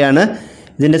ഡോക്യുമെൻ്ററിയാണ്.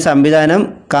 ഇതിൻ്റെ സംവിധാനം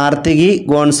കാർത്തികി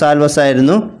ഗോൺസാൽവസ്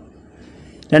ആയിരുന്നു.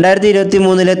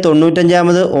 2023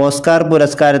 95ാമത് ഓസ്കാർ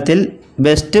പുരസ്കാരത്തിൽ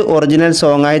ബെസ്റ്റ് ഒറിജിനൽ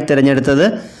സോങ്ങായി തിരഞ്ഞെടുത്തത്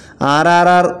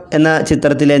RRR എന്ന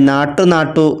ചിത്രത്തിലെ നാട്ടു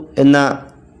നാട്ടു എന്ന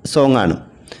സോങ്ങാണ്.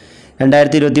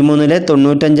 2023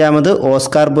 95ാമത്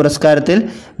ഓസ്കാർ പുരസ്കാരത്തിൽ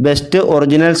ബെസ്റ്റ്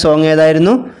ഒറിജിനൽ സോങ്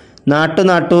ഏതായിരുന്നു? നാട്ടു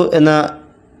നാട്ടു എന്ന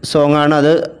സോങ്ങാണ്.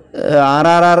 അത്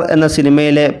RRR എന്ന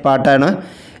സിനിമയിലെ പാട്ടാണ്.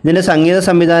 ഇതിൻ്റെ സംഗീത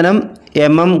സംവിധാനം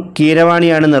MM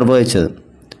കീരവാണിയാണ് നിർവഹിച്ചത്.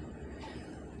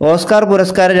 ഓസ്കാർ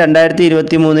പുരസ്കാരം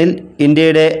 2023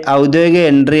 ഇന്ത്യയുടെ ഔദ്യോഗിക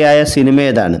എൻട്രിയായ സിനിമ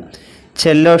ഏതാണ്?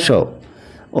 ചെല്ലോ ഷോ.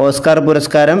 ഓസ്കാർ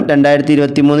പുരസ്കാരം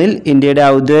 2023 ഇന്ത്യയുടെ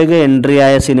ഔദ്യോഗിക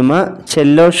എൻട്രിയായ സിനിമ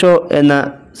ചെല്ലോ ഷോ എന്ന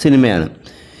സിനിമയാണ്.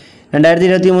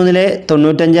 2023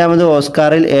 95ാമത്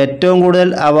ഓസ്കാറിൽ ഏറ്റവും കൂടുതൽ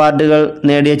അവാർഡുകൾ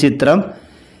നേടിയ ചിത്രം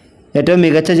ഏറ്റവും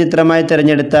മികച്ച ചിത്രമായി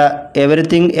തിരഞ്ഞെടുത്ത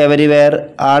everything everywhere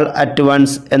all at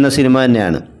once എന്ന സിനിമ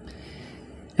തന്നെയാണ്.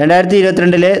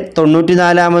 2022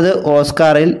 94ാമത്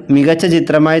ഓസ്കാറിൽ മികച്ച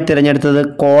ചിത്രമായി തിരഞ്ഞെടുത്തത്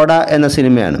കോഡ എന്ന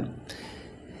സിനിമയാണ്.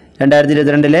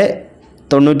 2022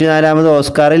 94ാമത്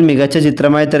ഓസ്കാറിൽ മികച്ച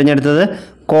ചിത്രമായി തിരഞ്ഞെടുത്തത്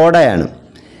കോഡയാണ്.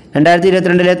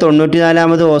 2022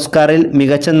 94ാമത് ഓസ്കാറിൽ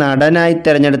മികച്ച നടനായി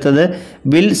തിരഞ്ഞെടുത്തത്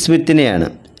വിൽ സ്മിത്തിനെയാണ്.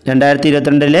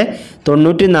 2022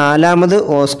 94ാമത്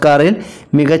ഓസ്കാറിൽ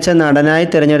മികച്ച നടനായി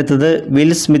തിരഞ്ഞെടുത്തത്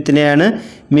വിൽ സ്മിത്തിനെയാണ്.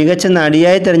 മികച്ച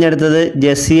നടിയായി തിരഞ്ഞെടുത്തത്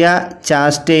ജെസിയ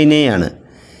ചാസ്റ്റെയിനെയാണ്.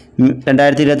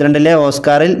 2022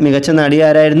 ഓസ്കാറിൽ മികച്ച നടി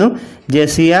ആരായിരുന്നു?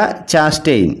 ജെസിയ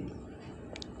ചാസ്റ്റെയിൻ.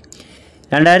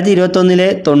 2021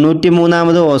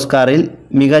 93ാമത് ഓസ്കാറിൽ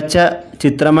മികച്ച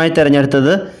ചിത്രമായി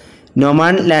തിരഞ്ഞെടുത്തത്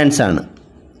നൊമാൻ ലാൻഡ്സ് ആണ്.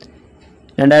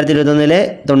 2021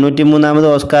 93ാമത്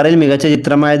ഓസ്കാറിൽ മികച്ച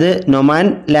ചിത്രമായത് നൊമാൻ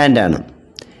ലാൻഡ് ആണ്.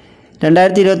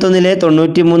 2021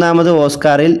 93ാമത്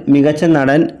ഓസ്കാറിൽ മികച്ച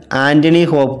നടൻ ആൻ്റണി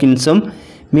ഹോപ്കിൻസും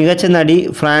മികച്ച നടി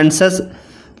ഫ്രാൻസസ്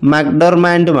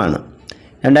മക്ഡോർമാൻഡുമാണ്.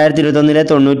 2021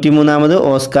 93ാമത്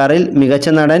ഓസ്കാറിൽ മികച്ച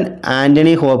നടൻ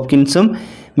ആൻ്റണി ഹോപ്കിൻസും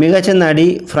മികച്ച നടി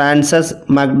ഫ്രാൻസസ്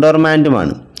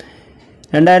മക്ഡോർമാൻഡുമാണ്.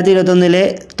 2021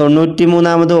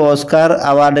 93ാമത് ഓസ്കാർ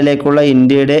അവാർഡിലേക്കുള്ള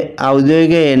ഇന്ത്യയുടെ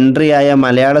ഔദ്യോഗിക എൻട്രിയായ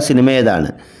മലയാള സിനിമ ഏതാണ്?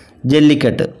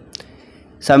 ജല്ലിക്കെട്ട്.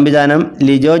 സംവിധാനം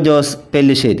ലിജോ ജോസ്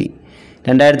പെല്ലിശ്ശേരി.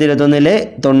 2021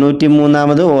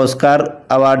 93ാമത് ഓസ്കാർ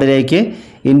അവാർഡിലേക്ക്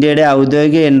ഇന്ത്യയുടെ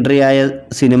ഔദ്യോഗിക എൻട്രിയായ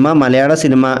സിനിമ മലയാള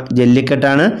സിനിമ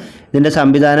ജല്ലിക്കെട്ടാണ്. ഇതിൻ്റെ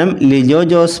സംവിധാനം ലിജോ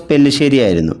ജോസ് പെല്ലിശ്ശേരി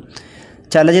ആയിരുന്നു.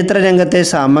 ചലച്ചിത്ര രംഗത്തെ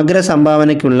സമഗ്ര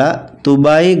സംഭാവനയ്ക്കുള്ള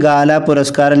ദുബായ് ഗാല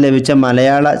പുരസ്കാരം ലഭിച്ച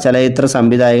മലയാള ചലച്ചിത്ര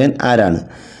സംവിധായകൻ ആരാണ്?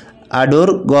 അടൂർ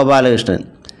ഗോപാലകൃഷ്ണൻ.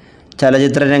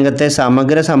 ചലച്ചിത്ര രംഗത്തെ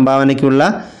സമഗ്ര സംഭാവനയ്ക്കുള്ള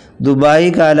ദുബായ്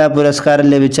ഗാല പുരസ്കാരം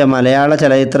ലഭിച്ച മലയാള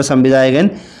ചലച്ചിത്ര സംവിധായകൻ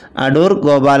അടൂർ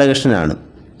ഗോപാലകൃഷ്ണനാണ്.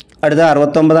 അടുത്ത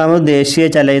 69ാമത് ദേശീയ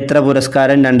ചലച്ചിത്ര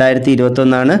പുരസ്കാരം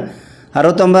 2021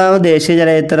 69ാമത് ദേശീയ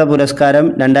ചലച്ചിത്ര പുരസ്കാരം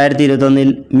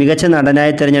 2021 മികച്ച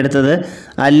നടനായി തിരഞ്ഞെടുത്തത്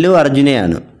അല്ലു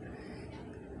അർജുനെയാണ്.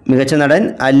 മികച്ച നടൻ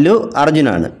അല്ലു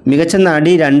അർജുനാണ്. മികച്ച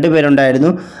നടി 2 പേരുണ്ടായിരുന്നു,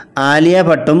 ആലിയ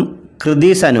ഭട്ടും കൃതി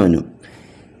സനോനും.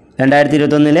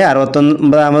 2021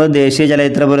 69ാമത് ദേശീയ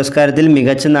ചലച്ചിത്ര പുരസ്കാരത്തിൽ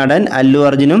മികച്ച നടൻ അല്ലു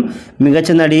അർജുനും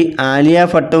മികച്ച നടി ആലിയ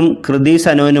ഭട്ടും കൃതി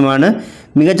സനോനുമാണ്.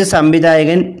 മികച്ച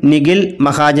സംവിധായകൻ നിഖിൽ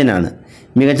മഹാജനാണ്.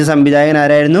 മികച്ച സംവിധായകൻ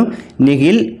ആരായിരുന്നു?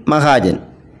 നിഖിൽ മഹാജൻ.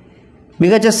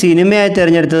 മികച്ച സിനിമയായി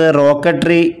തിരഞ്ഞെടുത്തത്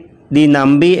റോക്കട്രി ദി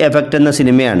നമ്പി എഫക്റ്റ് എന്ന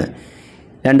സിനിമയാണ്.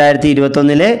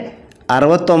 2021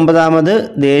 69ാമത്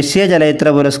ദേശീയ ചലച്ചിത്ര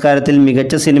പുരസ്കാരത്തിൽ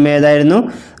മികച്ച സിനിമ ഏതായിരുന്നു?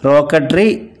 Rocketry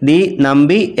the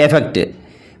Nambi effect.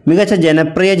 മികച്ച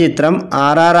ജനപ്രിയ ചിത്രം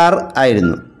RRR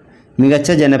ആയിരുന്നു. മികച്ച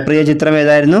ജനപ്രിയ ചിത്രം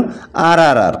ഏതായിരുന്നു?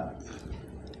 RRR.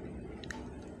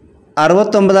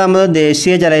 69ാമത്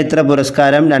ദേശീയ ചലച്ചിത്ര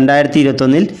പുരസ്കാരം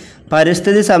 2021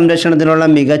 പരിസ്ഥിതി സംരക്ഷണത്തിനുള്ള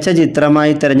മികച്ച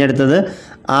ചിത്രമായി തിരഞ്ഞെടുത്തത്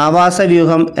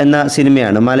ആവാസവ്യൂഹം എന്ന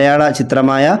സിനിമയാണ്. മലയാള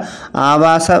ചിത്രമായ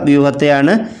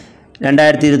ആവാസവ്യൂഹത്തെയാണ്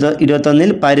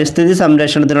 2021 പരിസ്ഥിതി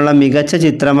സംരക്ഷണത്തിനുള്ള മികച്ച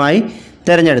ചിത്രമായി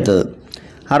തിരഞ്ഞെടുത്തത്.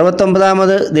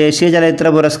 69ാമത് ദേശീയ ചലച്ചിത്ര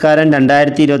പുരസ്കാരം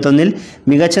 2021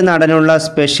 മികച്ച നടനുള്ള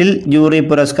സ്പെഷ്യൽ ജൂറി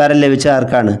പുരസ്കാരം ലഭിച്ച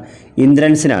ആർക്കാണ്?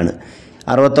 ഇന്ദ്രൻസിനാണ്.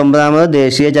 69ാമത്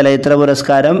ദേശീയ ചലച്ചിത്ര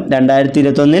പുരസ്കാരം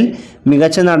 2021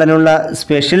 മികച്ച നടനുള്ള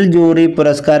സ്പെഷ്യൽ ജൂറി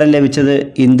പുരസ്കാരം ലഭിച്ചത്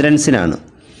ഇന്ദ്രൻസിനാണ്.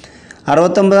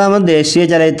 69ാമത് ദേശീയ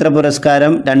ചലച്ചിത്ര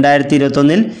പുരസ്കാരം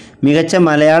 2021 മികച്ച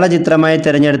മലയാള ചിത്രമായി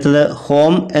തിരഞ്ഞെടുത്തത്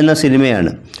ഹോം എന്ന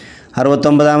സിനിമയാണ്.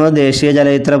 69ാമത് ദേശീയ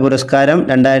ചലച്ചിത്ര പുരസ്കാരം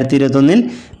 2021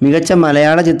 മികച്ച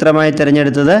മലയാള ചിത്രമായി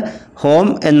തിരഞ്ഞെടുത്തത് ഹോം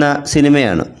എന്ന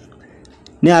സിനിമയാണ്.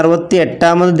 ഇനി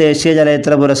 68ാമത് ദേശീയ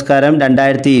ചലച്ചിത്ര പുരസ്കാരം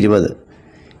 2020.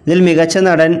 ഇതിൽ മികച്ച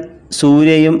നടൻ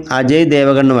സൂര്യയും അജയ്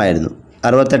ദേവഗണ്ണുമായിരുന്നു.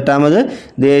 68ാമത്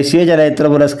ദേശീയ ചലച്ചിത്ര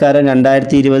പുരസ്കാരം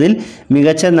 2020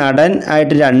 മികച്ച നടൻ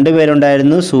ആയിട്ട് 2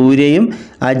 പേരുണ്ടായിരുന്നു, സൂര്യയും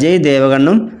അജയ്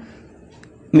ദേവഗണ്ണും.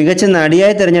 മികച്ച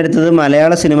നടിയായി തിരഞ്ഞെടുത്തത്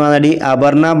മലയാള സിനിമാ നടി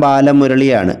അപർണ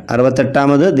ബാലമുരളിയാണ്.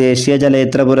 68ാമത് ദേശീയ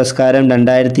ചലച്ചിത്ര പുരസ്കാരം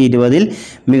 2020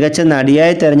 മികച്ച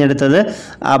നടിയായി തിരഞ്ഞെടുത്തത്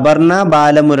അപർണ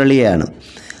ബാലമുരളിയാണ്.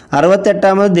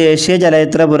 68ാമത് ദേശീയ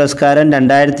ചലച്ചിത്ര പുരസ്കാരം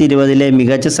 2020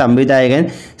 മികച്ച സംവിധായകൻ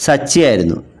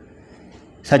സച്ചിയായിരുന്നു.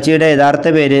 സച്ചിയുടെ യഥാർത്ഥ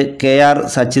പേര് KR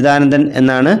സച്ചിദാനന്ദൻ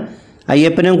എന്നാണ്.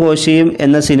 അയ്യപ്പനും കോശിയും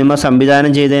എന്ന സിനിമ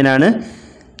സംവിധാനം ചെയ്തതിനാണ്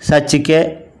സച്ചിക്ക്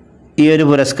ഈ ഒരു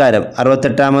പുരസ്കാരം.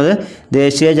 68ാമത്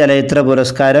ദേശീയ ചലച്ചിത്ര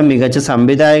പുരസ്കാരം മികച്ച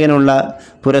സംവിധായകനുള്ള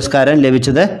പുരസ്കാരം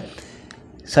ലഭിച്ചത്.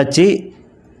 സച്ചി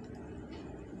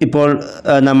ഇപ്പോൾ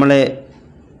നമ്മളെ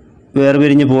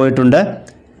വേർപിരിഞ്ഞു പോയിട്ടുണ്ട്.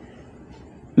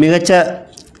 മികച്ച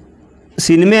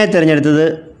സിനിമയായി തിരഞ്ഞെടുത്തത്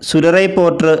സുരറൈ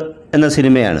പോർട്ടർ എന്ന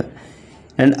സിനിമയാണ്.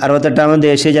 68ാമത്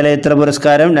ദേശീയ ചലച്ചിത്ര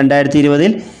പുരസ്കാരം 2020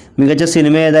 മികച്ച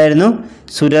സിനിമ ഏതായിരുന്നു?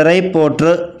 സുരറൈ പോർട്ടർ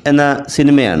എന്ന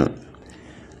സിനിമയാണ്.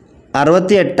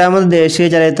 68ാമത് ദേശീയ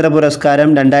ചലച്ചിത്ര പുരസ്കാരം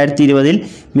 2020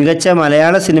 മികച്ച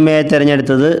മലയാള സിനിമയായി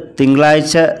തിരഞ്ഞെടുത്തത്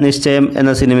തിങ്കളാഴ്ച നിശ്ചയം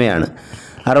എന്ന സിനിമയാണ്.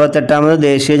 68ാമത്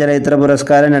ദേശീയ ചലച്ചിത്ര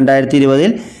പുരസ്കാരം 2020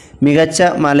 മികച്ച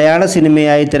മലയാള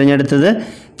സിനിമയായി തിരഞ്ഞെടുത്തത്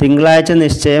തിങ്കളാഴ്ച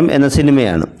നിശ്ചയം എന്ന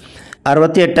സിനിമയാണ്.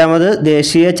 68ാമത്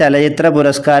ദേശീയ ചലച്ചിത്ര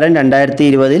പുരസ്കാരം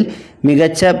 2020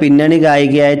 മികച്ച പിന്നണി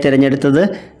ഗായികയായി തിരഞ്ഞെടുത്തത്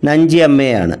നഞ്ചി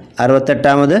അമ്മയാണ്.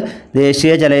 68ാമത്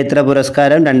ദേശീയ ചലച്ചിത്ര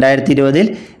പുരസ്കാരം 2020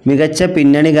 മികച്ച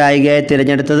പിന്നണി ഗായികയായി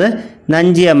തിരഞ്ഞെടുത്തത്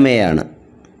നഞ്ചി അമ്മയാണ്.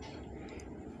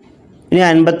 ഇനി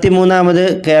 53ാമത്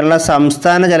കേരള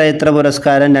സംസ്ഥാന ചലച്ചിത്ര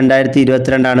പുരസ്കാരം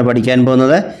 2022 പഠിക്കാൻ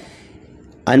പോകുന്നത്.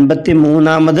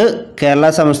 53ാമത് കേരള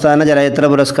സംസ്ഥാന ചലച്ചിത്ര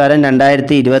പുരസ്കാരം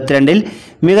 2022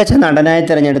 മികച്ച നടനായി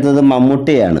തിരഞ്ഞെടുത്തത്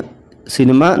മമ്മൂട്ടിയാണ്.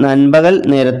 സിനിമ നൻപകൽ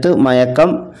നേരത്ത്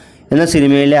മയക്കം എന്ന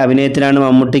സിനിമയിലെ അഭിനയത്തിനാണ്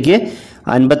മമ്മൂട്ടിക്ക്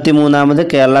 53ാമത്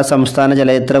കേരള സംസ്ഥാന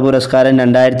ചലച്ചിത്ര പുരസ്കാരം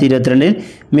 2022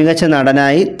 മികച്ച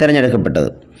നടനായി തിരഞ്ഞെടുക്കപ്പെട്ടത്.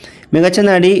 മികച്ച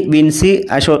നടി വിൻസി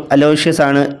അലോഷ്യസ്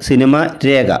ആണ്. സിനിമ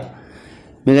രേഖ.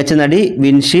 മികച്ച നടി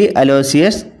വിൻസി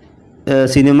അലോഷ്യസ്,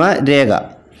 സിനിമ രേഖ.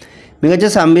 മികച്ച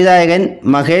സംവിധായകൻ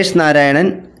മഹേഷ് നാരായണൻ,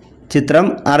 ചിത്രം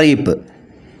അറിയിപ്പ്.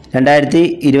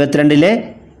 2022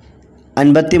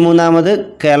 53ാമത്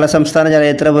കേരള സംസ്ഥാന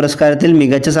ചലച്ചിത്ര പുരസ്കാരത്തിൽ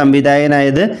മികച്ച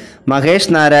സംവിധായകനായത് മഹേഷ്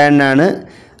നാരായണനാണ്.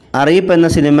 അറിയിപ്പ് എന്ന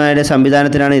സിനിമയുടെ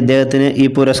സംവിധാനത്തിനാണ് ഇദ്ദേഹത്തിന് ഈ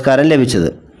പുരസ്കാരം ലഭിച്ചത്.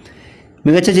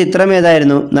 മികച്ച ചിത്രം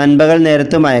ഏതായിരുന്നു? നൻപകൽ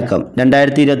നേരത്ത് മയക്കം.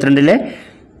 2022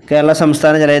 കേരള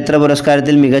സംസ്ഥാന ചലച്ചിത്ര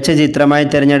പുരസ്കാരത്തിൽ മികച്ച ചിത്രമായി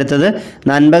തിരഞ്ഞെടുത്തത്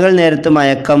നൻപകൽ നേരത്ത്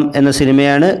മയക്കം എന്ന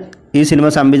സിനിമയാണ്. ഈ സിനിമ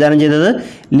സംവിധാനം ചെയ്തത്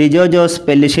ലിജോ ജോസ്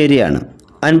പെല്ലിശ്ശേരിയാണ്.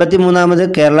 53ാമത്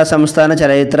കേരള സംസ്ഥാന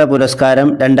ചലച്ചിത്ര പുരസ്കാരം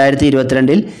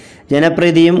 2022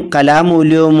 ജനപ്രീതിയും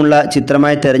കലാമൂല്യവുമുള്ള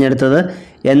ചിത്രമായി തിരഞ്ഞെടുത്തത്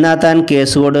എന്നാത്താൻ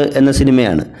കേസുകോട് എന്ന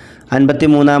സിനിമയാണ്.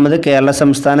 53ാമത് കേരള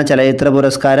സംസ്ഥാന ചലച്ചിത്ര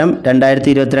പുരസ്കാരം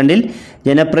 2022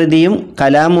 ജനപ്രീതിയും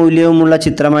കലാമൂല്യവുമുള്ള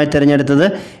ചിത്രമായി തിരഞ്ഞെടുത്തത്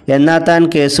എന്നാത്താൻ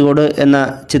കേസുകോട് എന്ന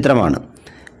ചിത്രമാണ്.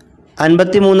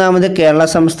 53ാമത് കേരള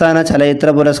സംസ്ഥാന ചലച്ചിത്ര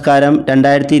പുരസ്കാരം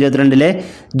 2022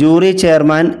 ജൂറി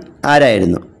ചെയർമാൻ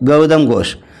ആരായിരുന്നു? ഗൗതം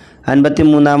ഘോഷ്.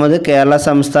 53ാമത് കേരള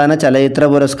സംസ്ഥാന ചലച്ചിത്ര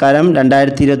പുരസ്കാരം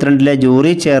 2022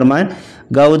 ജൂറി ചെയർമാൻ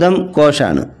ഗൗതം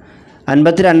ഘോഷാണ്.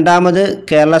 52ാമത്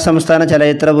കേരള സംസ്ഥാന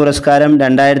ചലച്ചിത്ര പുരസ്കാരം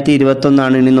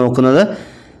 2021 ഇനി നോക്കുന്നത്.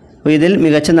 ഇതിൽ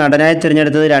മികച്ച നടനായി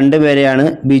തിരഞ്ഞെടുത്തത് 2 പേരെയാണ്,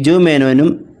 ബിജു മേനോനും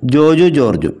ജോജു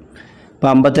ജോർജും. അപ്പോൾ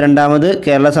 52ാമത്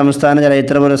കേരള സംസ്ഥാന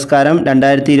ചലച്ചിത്ര പുരസ്കാരം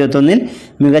 2021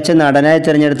 മികച്ച നടനായി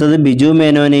തിരഞ്ഞെടുത്തത് ബിജു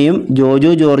മേനോനെയും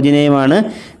ജോജു ജോർജിനെയുമാണ്.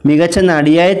 മികച്ച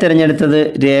നടിയായി തിരഞ്ഞെടുത്തത്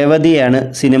രേവതിയാണ്.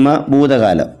 സിനിമ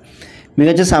ഭൂതകാലം.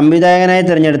 മികച്ച സംവിധായകനായി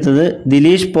തിരഞ്ഞെടുത്തത്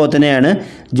ദിലീഷ് പോത്തനെയാണ്.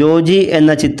 ജോജി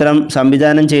എന്ന ചിത്രം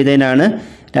സംവിധാനം ചെയ്തതിനാണ്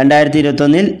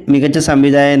 2021 മികച്ച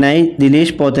സംവിധായകനായി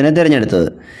ദിലീഷ് പോത്തനെ തിരഞ്ഞെടുത്തത്.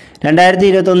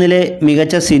 2021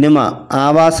 മികച്ച സിനിമ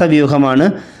ആവാസവ്യൂഹമാണ്.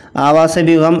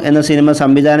 ആവാസവ്യൂഹം എന്ന സിനിമ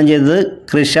സംവിധാനം ചെയ്തത്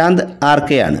കൃഷാന്ത്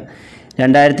ആർക്കെയാണ്.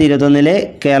 2021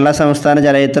 കേരള സംസ്ഥാന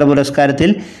ചലച്ചിത്ര പുരസ്കാരത്തിൽ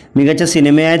മികച്ച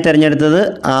സിനിമയായി തിരഞ്ഞെടുത്തത്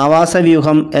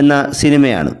ആവാസവ്യൂഹം എന്ന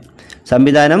സിനിമയാണ്.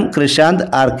 സംവിധാനം കൃഷാന്ത്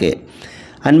ആർക്കെ.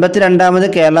 52ാമത്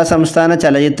കേരള സംസ്ഥാന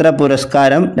ചലച്ചിത്ര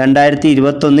പുരസ്കാരം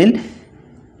 2021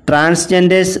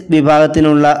 ട്രാൻസ്ജെൻഡേഴ്സ്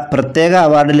വിഭാഗത്തിനുള്ള പ്രത്യേക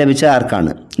അവാർഡ് ലഭിച്ച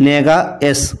ആർക്കാണ്? നേഗ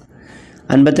എസ്.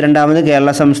 52ാമത് കേരള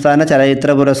സംസ്ഥാന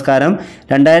ചലച്ചിത്ര പുരസ്കാരം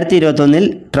 2021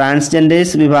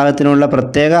 ട്രാൻസ്ജെൻഡേഴ്സ് വിഭാഗത്തിനുള്ള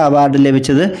പ്രത്യേക അവാർഡ്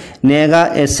ലഭിച്ചത് നേഗ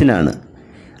എസിനാണ്.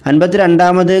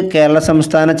 52ാമത് കേരള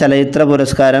സംസ്ഥാന ചലച്ചിത്ര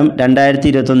പുരസ്കാരം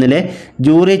 2021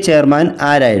 ജൂറി ചെയർമാൻ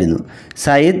ആരായിരുന്നു?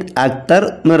 സയ്യിദ് അക്തർ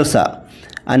മിർസ.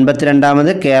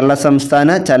 52ാമത് കേരള സംസ്ഥാന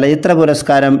ചലച്ചിത്ര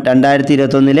പുരസ്കാരം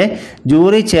 2021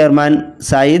 jury chairman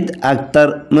Sayyid Akhtar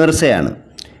മിർസയാണ്.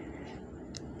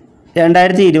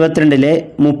 2022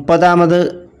 30ാമത്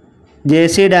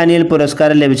JC Daniel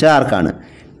പുരസ്കാരം ലഭിച്ച ആർക്കാണ്?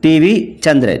 TV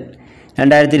ചന്ദ്രൻ.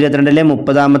 2022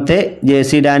 30ാമത്തെ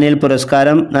JC ഡാനിയൽ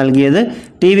പുരസ്കാരം നൽകിയത്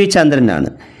TV ചന്ദ്രനാണ്.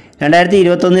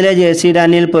 2021 JC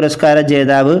ഡാനിയൽ പുരസ്കാര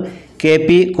ജേതാവ് KP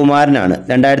കുമാരനാണ്.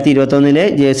 2021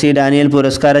 JC ഡാനിയൽ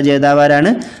പുരസ്കാര ജേതാവ്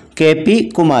ആരാണ്? KP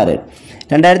കുമാരൻ.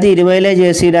 2020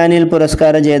 JC ഡാനിയൽ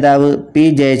പുരസ്കാര ജേതാവ് P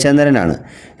ജയചന്ദ്രനാണ്.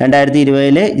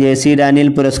 2020 JC ഡാനിയൽ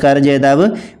പുരസ്കാര ജേതാവ്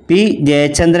P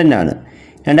ജയചന്ദ്രനാണ്.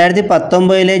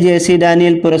 2019 JC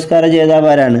ഡാനിയൽ പുരസ്കാര ജേതാവ്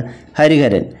ആരാണ്?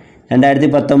 ഹരിഹരൻ.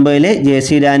 2019 JC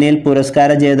ഡാനിയൽ പുരസ്കാര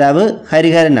ജേതാവ്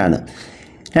ഹരിഹരനാണ്.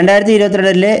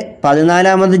 2022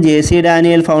 14ാമത് JC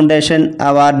ഡാനിയൽ ഫൗണ്ടേഷൻ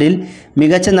അവാർഡിൽ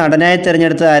മികച്ച നടനായി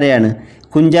തിരഞ്ഞെടുത്തത് ആരെയാണ്?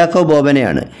 കുഞ്ചാക്കോ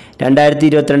ബോബനെയാണ്.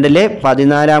 2022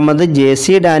 14ാമത് JC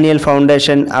ഡാനിയൽ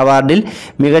ഫൗണ്ടേഷൻ അവാർഡിൽ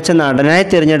മികച്ച നടനായി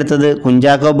തിരഞ്ഞെടുത്തത്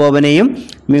കുഞ്ചാക്കോ ബോബനെയും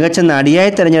മികച്ച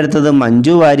നടിയായി തിരഞ്ഞെടുത്തത്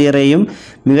മഞ്ജു വാര്യറെയും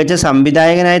മികച്ച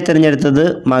സംവിധായകനായി തിരഞ്ഞെടുത്തത്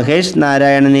മഹേഷ്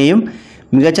നാരായണനെയും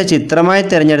മികച്ച ചിത്രമായി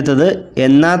തിരഞ്ഞെടുത്തത്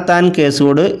എന്നാ താൻ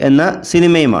കേസുകൊട് എന്ന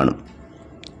സിനിമയുമാണ്.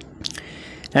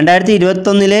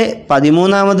 2021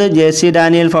 13ാമത് JC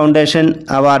ഡാനിയൽ ഫൗണ്ടേഷൻ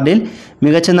അവാർഡിൽ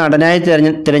മികച്ച നടനായി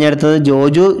തിരഞ്ഞെടുത്തത്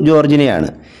ജോജു ജോർജിനെയാണ്.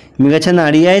 മികച്ച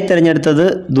നടിയായി തിരഞ്ഞെടുത്തത്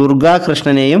ദുർഗാ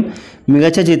കൃഷ്ണനെയും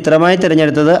മികച്ച ചിത്രമായി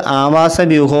തിരഞ്ഞെടുത്തത്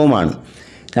ആവാസവ്യൂഹവുമാണ്.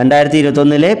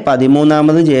 2021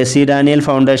 13ാമത് JC ഡാനിയൽ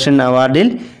ഫൗണ്ടേഷൻ അവാർഡിൽ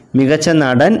മികച്ച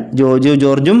നടൻ ജോജു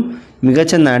ജോർജും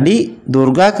മികച്ച നടി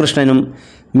ദുർഗാ കൃഷ്ണനും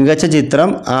മികച്ച ചിത്രം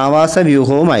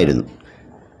ആവാസവ്യൂഹവുമായിരുന്നു.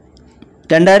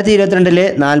 2022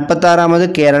 46ാമത്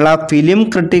കേരള ഫിലിം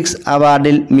ക്രിട്ടിക്സ്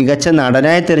അവാർഡിൽ മികച്ച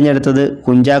നടനായി തിരഞ്ഞെടുത്തത്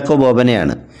കുഞ്ചാക്കോ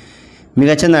ബോബനെയാണ്.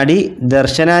 മികച്ച നടി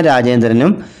ദർശന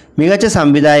രാജേന്ദ്രനും മികച്ച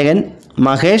സംവിധായകൻ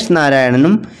മഹേഷ്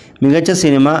നാരായണനും മികച്ച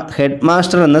സിനിമ ഹെഡ്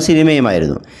മാസ്റ്റർ എന്ന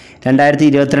സിനിമയുമായിരുന്നു.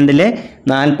 2022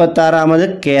 46ാമത്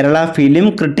കേരള ഫിലിം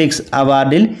ക്രിട്ടിക്സ്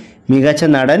അവാർഡിൽ മികച്ച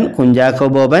നടൻ കുഞ്ചാക്കോ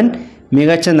ബോബൻ,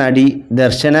 മികച്ച നടി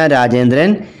ദർശന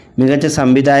രാജേന്ദ്രൻ, മികച്ച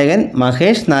സംവിധായകൻ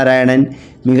മഹേഷ് നാരായണൻ,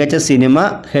 മികച്ച സിനിമ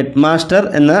ഹെഡ് മാസ്റ്റർ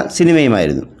എന്ന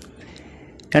സിനിമയുമായിരുന്നു.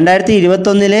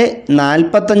 2021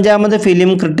 45ാമത്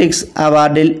ഫിലിം ക്രിട്ടിക്സ്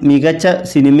അവാർഡിൽ മികച്ച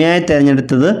സിനിമയായി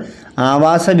തിരഞ്ഞെടുത്തത്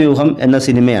ആവാസവ്യൂഹം എന്ന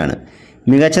സിനിമയാണ്.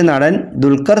 മികച്ച നടൻ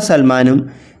ദുൽഖർ സൽമാനും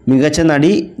മികച്ച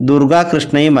നടി ദുർഗാ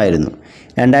കൃഷ്ണയുമായിരുന്നു.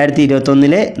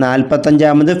 2021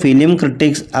 45ാമത് ഫിലിം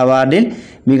ക്രിട്ടിക്സ് അവാർഡിൽ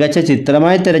മികച്ച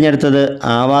ചിത്രമായി തിരഞ്ഞെടുത്തത്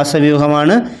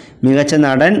ആവാസവ്യൂഹമാണ്. മികച്ച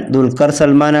നടൻ ദുൽഖർ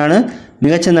സൽമാനാണ്.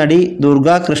 മികച്ച നടി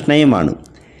ദുർഗാ കൃഷ്ണയുമാണ്.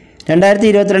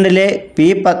 2022 P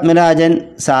പത്മരാജൻ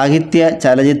സാഹിത്യ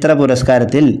ചലച്ചിത്ര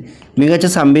പുരസ്കാരത്തിൽ മികച്ച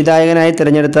സംവിധായകനായി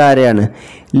തിരഞ്ഞെടുത്ത ആരെയാണ്?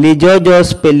 ലിജോ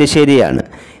ജോസ് പെല്ലിശ്ശേരിയാണ്.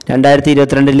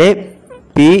 2022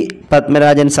 P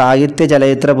പത്മരാജൻ സാഹിത്യ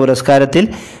ചലച്ചിത്ര പുരസ്കാരത്തിൽ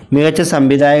മികച്ച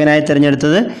സംവിധായകനായി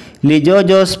തിരഞ്ഞെടുത്തത് ലിജോ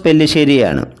ജോസ്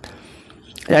പെല്ലിശ്ശേരിയാണ്.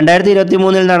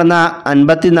 2023 നടന്ന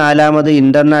 54ാമത്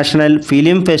ഇൻ്റർനാഷണൽ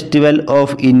ഫിലിം ഫെസ്റ്റിവൽ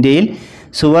ഓഫ് ഇന്ത്യയിൽ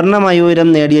സുവർണ മയൂരം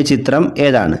നേടിയ ചിത്രം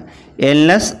ഏതാണ്?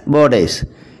 എൽനെസ് ബോർഡേഴ്സ്.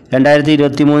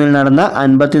 2023 നടന്ന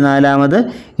 54ാമത്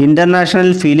ഇൻ്റർനാഷണൽ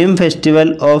ഫിലിം ഫെസ്റ്റിവൽ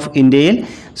ഓഫ് ഇന്ത്യയിൽ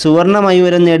സുവർണ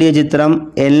മയൂരം നേടിയ ചിത്രം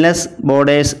എൽനെസ്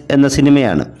ബോർഡേഴ്സ് എന്ന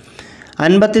സിനിമയാണ്.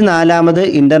 54ാമത്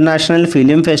ഇൻ്റർനാഷണൽ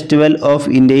ഫിലിം ഫെസ്റ്റിവൽ ഓഫ്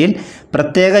ഇന്ത്യയിൽ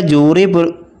പ്രത്യേക ജൂറി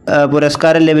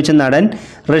പുരസ്കാരം ലഭിച്ച നടൻ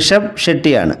ഋഷഭ്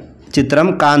ഷെട്ടിയാണ്. ചിത്രം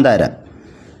Kantara.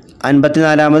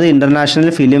 54ാമത് international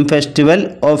film festival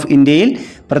of ഇന്ത്യയിൽ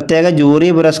പ്രത്യേക ജൂറി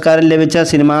പുരസ്കാരം ലഭിച്ച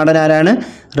cinema നടനാരാണ്?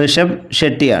 Rishabh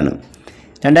ഷെട്ടിയാണ്.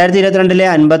 2022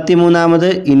 53ാമത്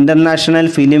international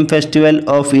film festival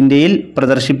of ഇന്ത്യയിൽ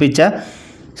പ്രദർശിപ്പിച്ച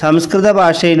സംസ്കൃത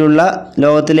ഭാഷയിലുള്ള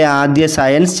ലോകത്തിലെ ആദ്യ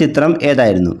സയൻസ് ചിത്രം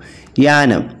ഏതായിരുന്നു?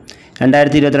 യാനം.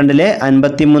 2022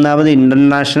 53ാമത്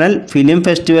ഇൻ്റർനാഷണൽ ഫിലിം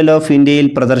ഫെസ്റ്റിവൽ ഓഫ് ഇന്ത്യയിൽ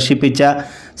പ്രദർശിപ്പിച്ച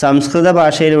സംസ്കൃത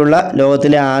ഭാഷയിലുള്ള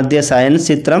ലോകത്തിലെ ആദ്യ സയൻസ്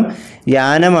ചിത്രം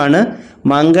യാനമാണ്.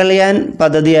 മംഗൾയാൻ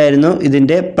പദ്ധതിയായിരുന്നു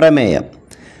ഇതിൻ്റെ പ്രമേയം.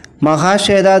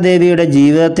 മഹാശ്വേതാദേവിയുടെ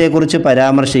ജീവിതത്തെക്കുറിച്ച്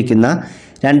പരാമർശിക്കുന്ന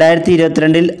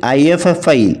 2022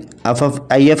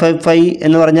 IFFI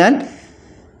എന്ന് പറഞ്ഞാൽ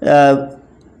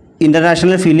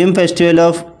international film festival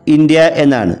of India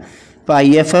എന്നാണ്. അപ്പോൾ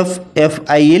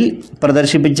IFFIയിൽ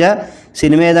പ്രദർശിപ്പിച്ച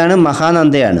സിനിമ ഏതാണ്?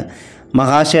 മഹാനന്ദയാണ്.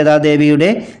 മഹാശ്വേതാദേവിയുടെ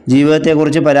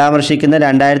ജീവിതത്തെക്കുറിച്ച് പരാമർശിക്കുന്ന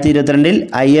 2022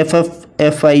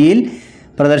 IFFIയിൽ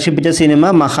പ്രദർശിപ്പിച്ച cinema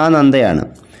മഹാനന്ദയാണ്.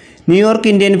 New York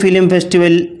Indian film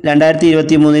festival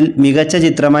 2023 മികച്ച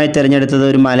ചിത്രമായി തിരഞ്ഞെടുത്തത്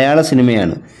ഒരു മലയാള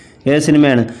സിനിമയാണ്. ഏത്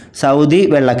സിനിമയാണ്? സൗദി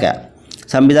വെള്ളക്ക.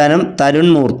 സംവിധാനം തരുൺ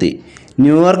മൂർത്തി.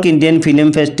 ന്യൂയോർക്ക് ഇന്ത്യൻ ഫിലിം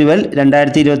ഫെസ്റ്റിവൽ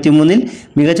 2023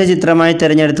 മികച്ച ചിത്രമായി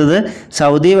തിരഞ്ഞെടുത്തത്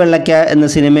സൗദി വെള്ളക്ക എന്ന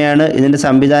സിനിമയാണ്. ഇതിൻ്റെ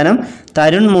സംവിധാനം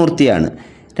തരുൺ മൂർത്തിയാണ്.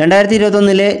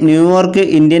 2021 ന്യൂയോർക്ക്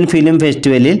ഇന്ത്യൻ ഫിലിം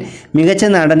ഫെസ്റ്റിവലിൽ മികച്ച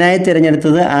നടനായി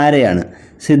തിരഞ്ഞെടുത്തത് ആരെയാണ്?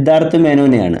 സിദ്ധാർത്ഥ്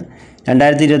മേനോനെയാണ്.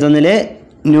 2021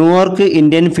 ന്യൂയോർക്ക്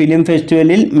ഇന്ത്യൻ ഫിലിം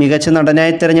ഫെസ്റ്റിവലിൽ മികച്ച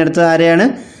നടനായി തിരഞ്ഞെടുത്തത് ആരെയാണ്?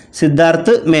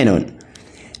 Siddharth Menon.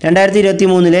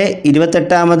 2023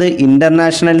 28ാമത്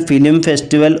international film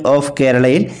festival of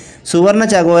കേരളയിൽ സുവർണ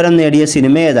ചകോരം നേടിയ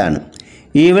സിനിമ ഏതാണ്?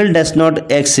 Evil does not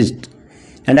exist.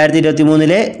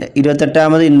 2023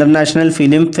 28ാമത് international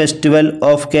film festival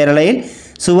of കേരളയിൽ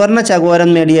സുവർണ ചകോരം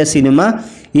നേടിയ cinema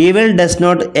evil does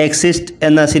not exist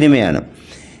എന്ന സിനിമയാണ്.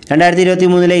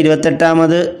 2023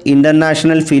 28ാമത്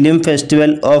ഇൻ്റർനാഷണൽ ഫിലിം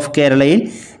ഫെസ്റ്റിവൽ ഓഫ് കേരളയിൽ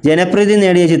ജനപ്രീതി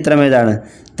നേടിയ ചിത്രം ഏതാണ്?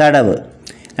 തടവ്.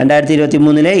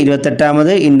 2023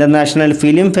 28ാമത് ഇൻ്റർനാഷണൽ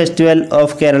ഫിലിം ഫെസ്റ്റിവൽ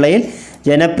ഓഫ് കേരളയിൽ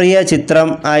ജനപ്രിയ ചിത്രം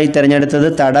ആയി തിരഞ്ഞെടുത്തത്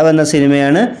തടവ് എന്ന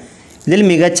സിനിമയാണ്. ഇതിൽ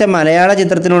മികച്ച മലയാള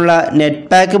ചിത്രത്തിനുള്ള നെറ്റ്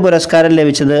പാക്ക് പുരസ്കാരം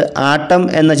ലഭിച്ചത് ആട്ടം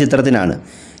എന്ന ചിത്രത്തിനാണ്.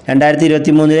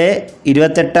 2023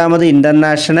 28ാമത്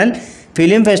ഇൻ്റർനാഷണൽ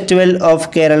ഫിലിം ഫെസ്റ്റിവൽ ഓഫ്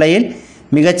കേരളയിൽ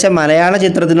മികച്ച മലയാള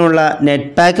ചിത്രത്തിനുള്ള നെറ്റ്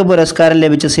പാക്ക് പുരസ്കാരം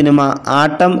ലഭിച്ച സിനിമ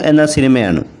ആട്ടം എന്ന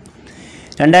സിനിമയാണ്.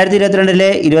 2022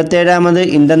 27ാമത്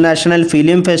ഇൻ്റർനാഷണൽ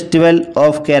ഫിലിം ഫെസ്റ്റിവൽ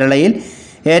ഓഫ് കേരളയിൽ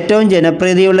ഏറ്റവും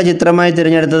ജനപ്രീതിയുള്ള ചിത്രമായി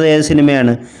തിരഞ്ഞെടുത്തത് ഏത്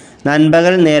സിനിമയാണ്?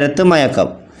 നൻപകൽ നേരത്ത് മയക്കം.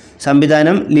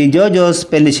 സംവിധാനം Lijo Jose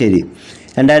Pellissery.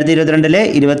 2022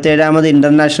 27ാമത്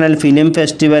international film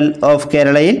festival of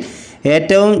കേരളയിൽ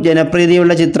ഏറ്റവും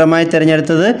ജനപ്രീതിയുള്ള ചിത്രമായി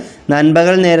തിരഞ്ഞെടുത്തത്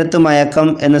നൻപകൽ നേരത്ത് മയക്കം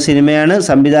എന്ന സിനിമയാണ്.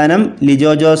 സംവിധാനം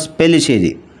Lijo Jose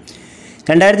Pellissery.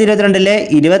 2022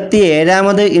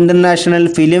 27ാമത് international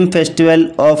film festival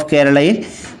of കേരളയിൽ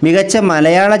മികച്ച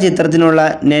മലയാള ചിത്രത്തിനുള്ള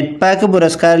നെറ്റ് പാക്ക്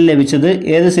പുരസ്കാരം ലഭിച്ചത്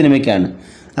ഏത് സിനിമയ്ക്കാണ്?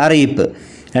 അറിയിപ്പ്.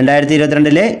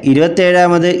 2022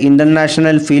 27ാമത്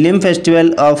ഇൻ്റർനാഷണൽ ഫിലിം ഫെസ്റ്റിവൽ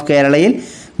ഓഫ് കേരളയിൽ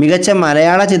മികച്ച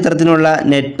മലയാള ചിത്രത്തിനുള്ള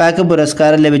നെറ്റ് പാക്ക്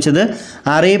പുരസ്കാരം ലഭിച്ചത്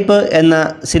അറിയിപ്പ് എന്ന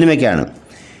സിനിമയ്ക്കാണ്.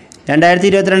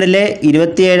 2022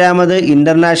 27ാമത്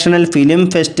ഇൻ്റർനാഷണൽ ഫിലിം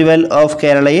ഫെസ്റ്റിവൽ ഓഫ്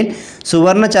കേരളയിൽ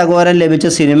സുവർണ ചകോരം ലഭിച്ച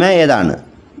സിനിമ ഏതാണ്?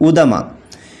 Uduma.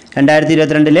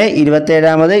 2022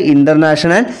 27ാമത്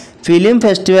international film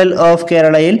festival of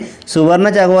കേരളയിൽ സുവർണ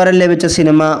ചകോരം ലഭിച്ച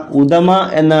സിനിമ ഉദമ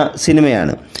എന്ന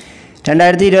സിനിമയാണ്.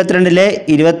 2022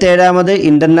 27ാമത്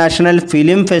ഇൻ്റർനാഷണൽ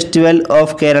ഫിലിം ഫെസ്റ്റിവൽ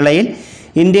ഓഫ് കേരളയിൽ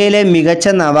ഇന്ത്യയിലെ മികച്ച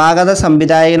നവാഗത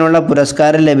സംവിധായകനുള്ള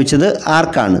പുരസ്കാരം ലഭിച്ചത്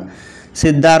ആർക്കാണ്?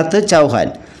 Siddharth Chauhan.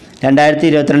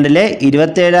 2022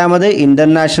 27ാമത്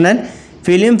international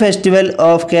film festival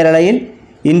of കേരളയിൽ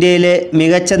ഇന്ത്യയിലെ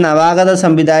മികച്ച നവാഗത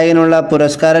സംവിധായകനുള്ള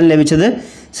പുരസ്കാരം ലഭിച്ചത്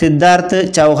Siddharth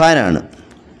ചൗഹാനാണ്.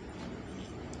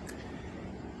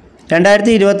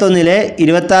 2021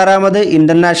 26ാമത്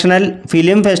international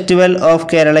film festival of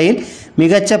കേരളയിൽ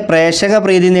മികച്ച പ്രേക്ഷക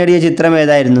പ്രീതി നേടിയ ചിത്രം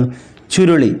ഏതായിരുന്നു?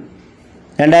 Churuli.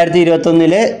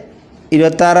 2021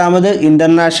 26ാമത്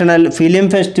international film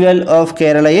festival of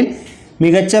കേരളയിൽ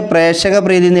മികച്ച പ്രേക്ഷക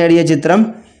പ്രീതി നേടിയ ചിത്രം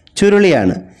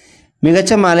ചുരുളിയാണ്.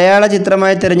 മികച്ച മലയാള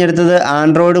ചിത്രമായി തിരഞ്ഞെടുത്തത്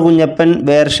ആൻഡ്രോയിഡ് കുഞ്ഞപ്പൻ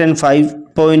വേർഷൻ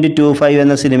 5.25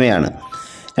 എന്ന സിനിമയാണ്.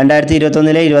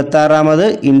 2021 26ാമത്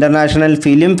ഇൻ്റർനാഷണൽ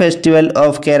ഫിലിം ഫെസ്റ്റിവൽ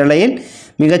ഓഫ് കേരളയിൽ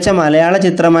മികച്ച മലയാള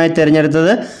ചിത്രമായി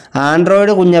തിരഞ്ഞെടുത്തത്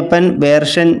ആൻഡ്രോയിഡ് കുഞ്ഞപ്പൻ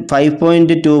വേർഷൻ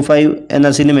 5.25 എന്ന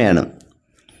സിനിമയാണ്.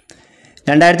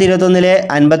 2021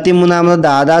 53ാമത്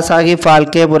ദാദാസാഹിബ്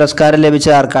ഫാൽക്കെ പുരസ്കാരം ലഭിച്ച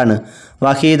ആർക്കാണ്?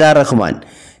 വഹീദ റഹ്മാൻ.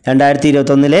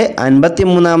 2021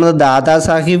 53ാമത്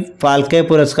ദാദാസാഹിബ് ഫാൽക്കെ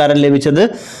പുരസ്കാരം ലഭിച്ചത്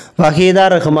വഹീദ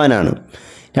റഹ്മാനാണ്.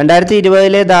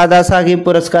 2020 ദാദാസാഹിബ്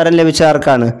പുരസ്കാരം ലഭിച്ച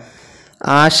ആർക്കാണ്?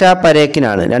 ആശ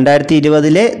പരേഖിനാണ്.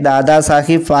 2020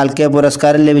 ദാദാസാഹിബ് ഫാൽക്കെ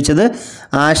പുരസ്കാരം ലഭിച്ചത്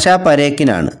ആശ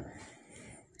പരേഖിനാണ്.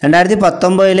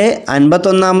 2019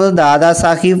 51ാമത്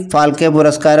ദാദാസാഹിബ് ഫാൽക്കെ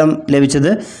പുരസ്കാരം ലഭിച്ചത്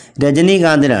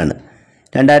രജനീകാന്തിനാണ്.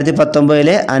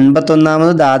 2019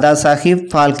 51ാമത് ദാദാസാഹിബ്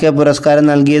ഫാൽക്കെ പുരസ്കാരം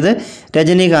നൽകിയത്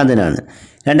രജനീകാന്തിനാണ്.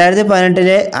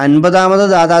 2018 50ാമത്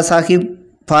ദാദാസാഹിബ്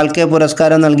ഫാൽക്കെ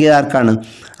പുരസ്കാരം നൽകിയത് ആർക്കാണ്?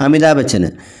 അമിതാഭ് ബച്ചന്.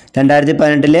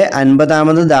 2018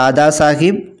 50ാമത്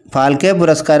ദാദാസാഹിബ് ഫാൽക്കെ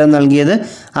പുരസ്കാരം നൽകിയത്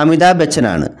അമിതാഭ്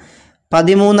ബച്ചനാണ്.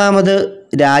 13ാമത്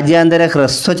രാജ്യാന്തര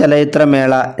ഹ്രസ്വ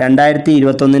ചലച്ചിത്രമേള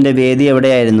 2021 വേദി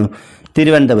എവിടെയായിരുന്നു?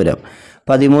 തിരുവനന്തപുരം.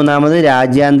 13ാമത്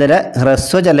രാജ്യാന്തര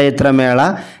ഹ്രസ്വ ചലച്ചിത്രമേള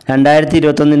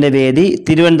 2021 വേദി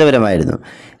തിരുവനന്തപുരമായിരുന്നു.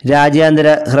 രാജ്യാന്തര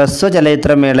ഹ്രസ്വ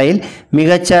ചലച്ചിത്രമേളയിൽ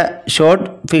മികച്ച ഷോർട്ട്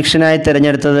ഫിക്ഷനായി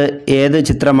തിരഞ്ഞെടുത്തത് ഏത്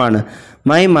ചിത്രമാണ്?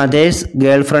 മൈ മദേഴ്സ്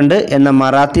ഗേൾഫ്രണ്ട് എന്ന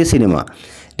മറാത്തി സിനിമ.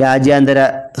 രാജ്യാന്തര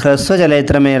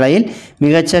ഹ്രസ്വചലച്ചിത്രമേളയിൽ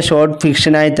മികച്ച ഷോർട്ട്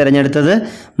ഫിക്ഷനായി തിരഞ്ഞെടുത്തത്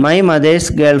മൈ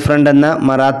മദേഴ്സ് ഗേൾഫ്രണ്ട് എന്ന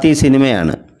മറാത്തി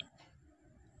സിനിമയാണ്.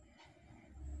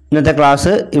 ഇന്നത്തെ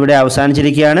ക്ലാസ് ഇവിടെ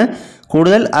അവസാനിച്ചിരിക്കുകയാണ്.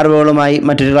 കൂടുതൽ അറിവുകളുമായി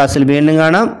മറ്റൊരു ക്ലാസ്സിൽ വീണ്ടും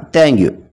കാണാം. Thank you.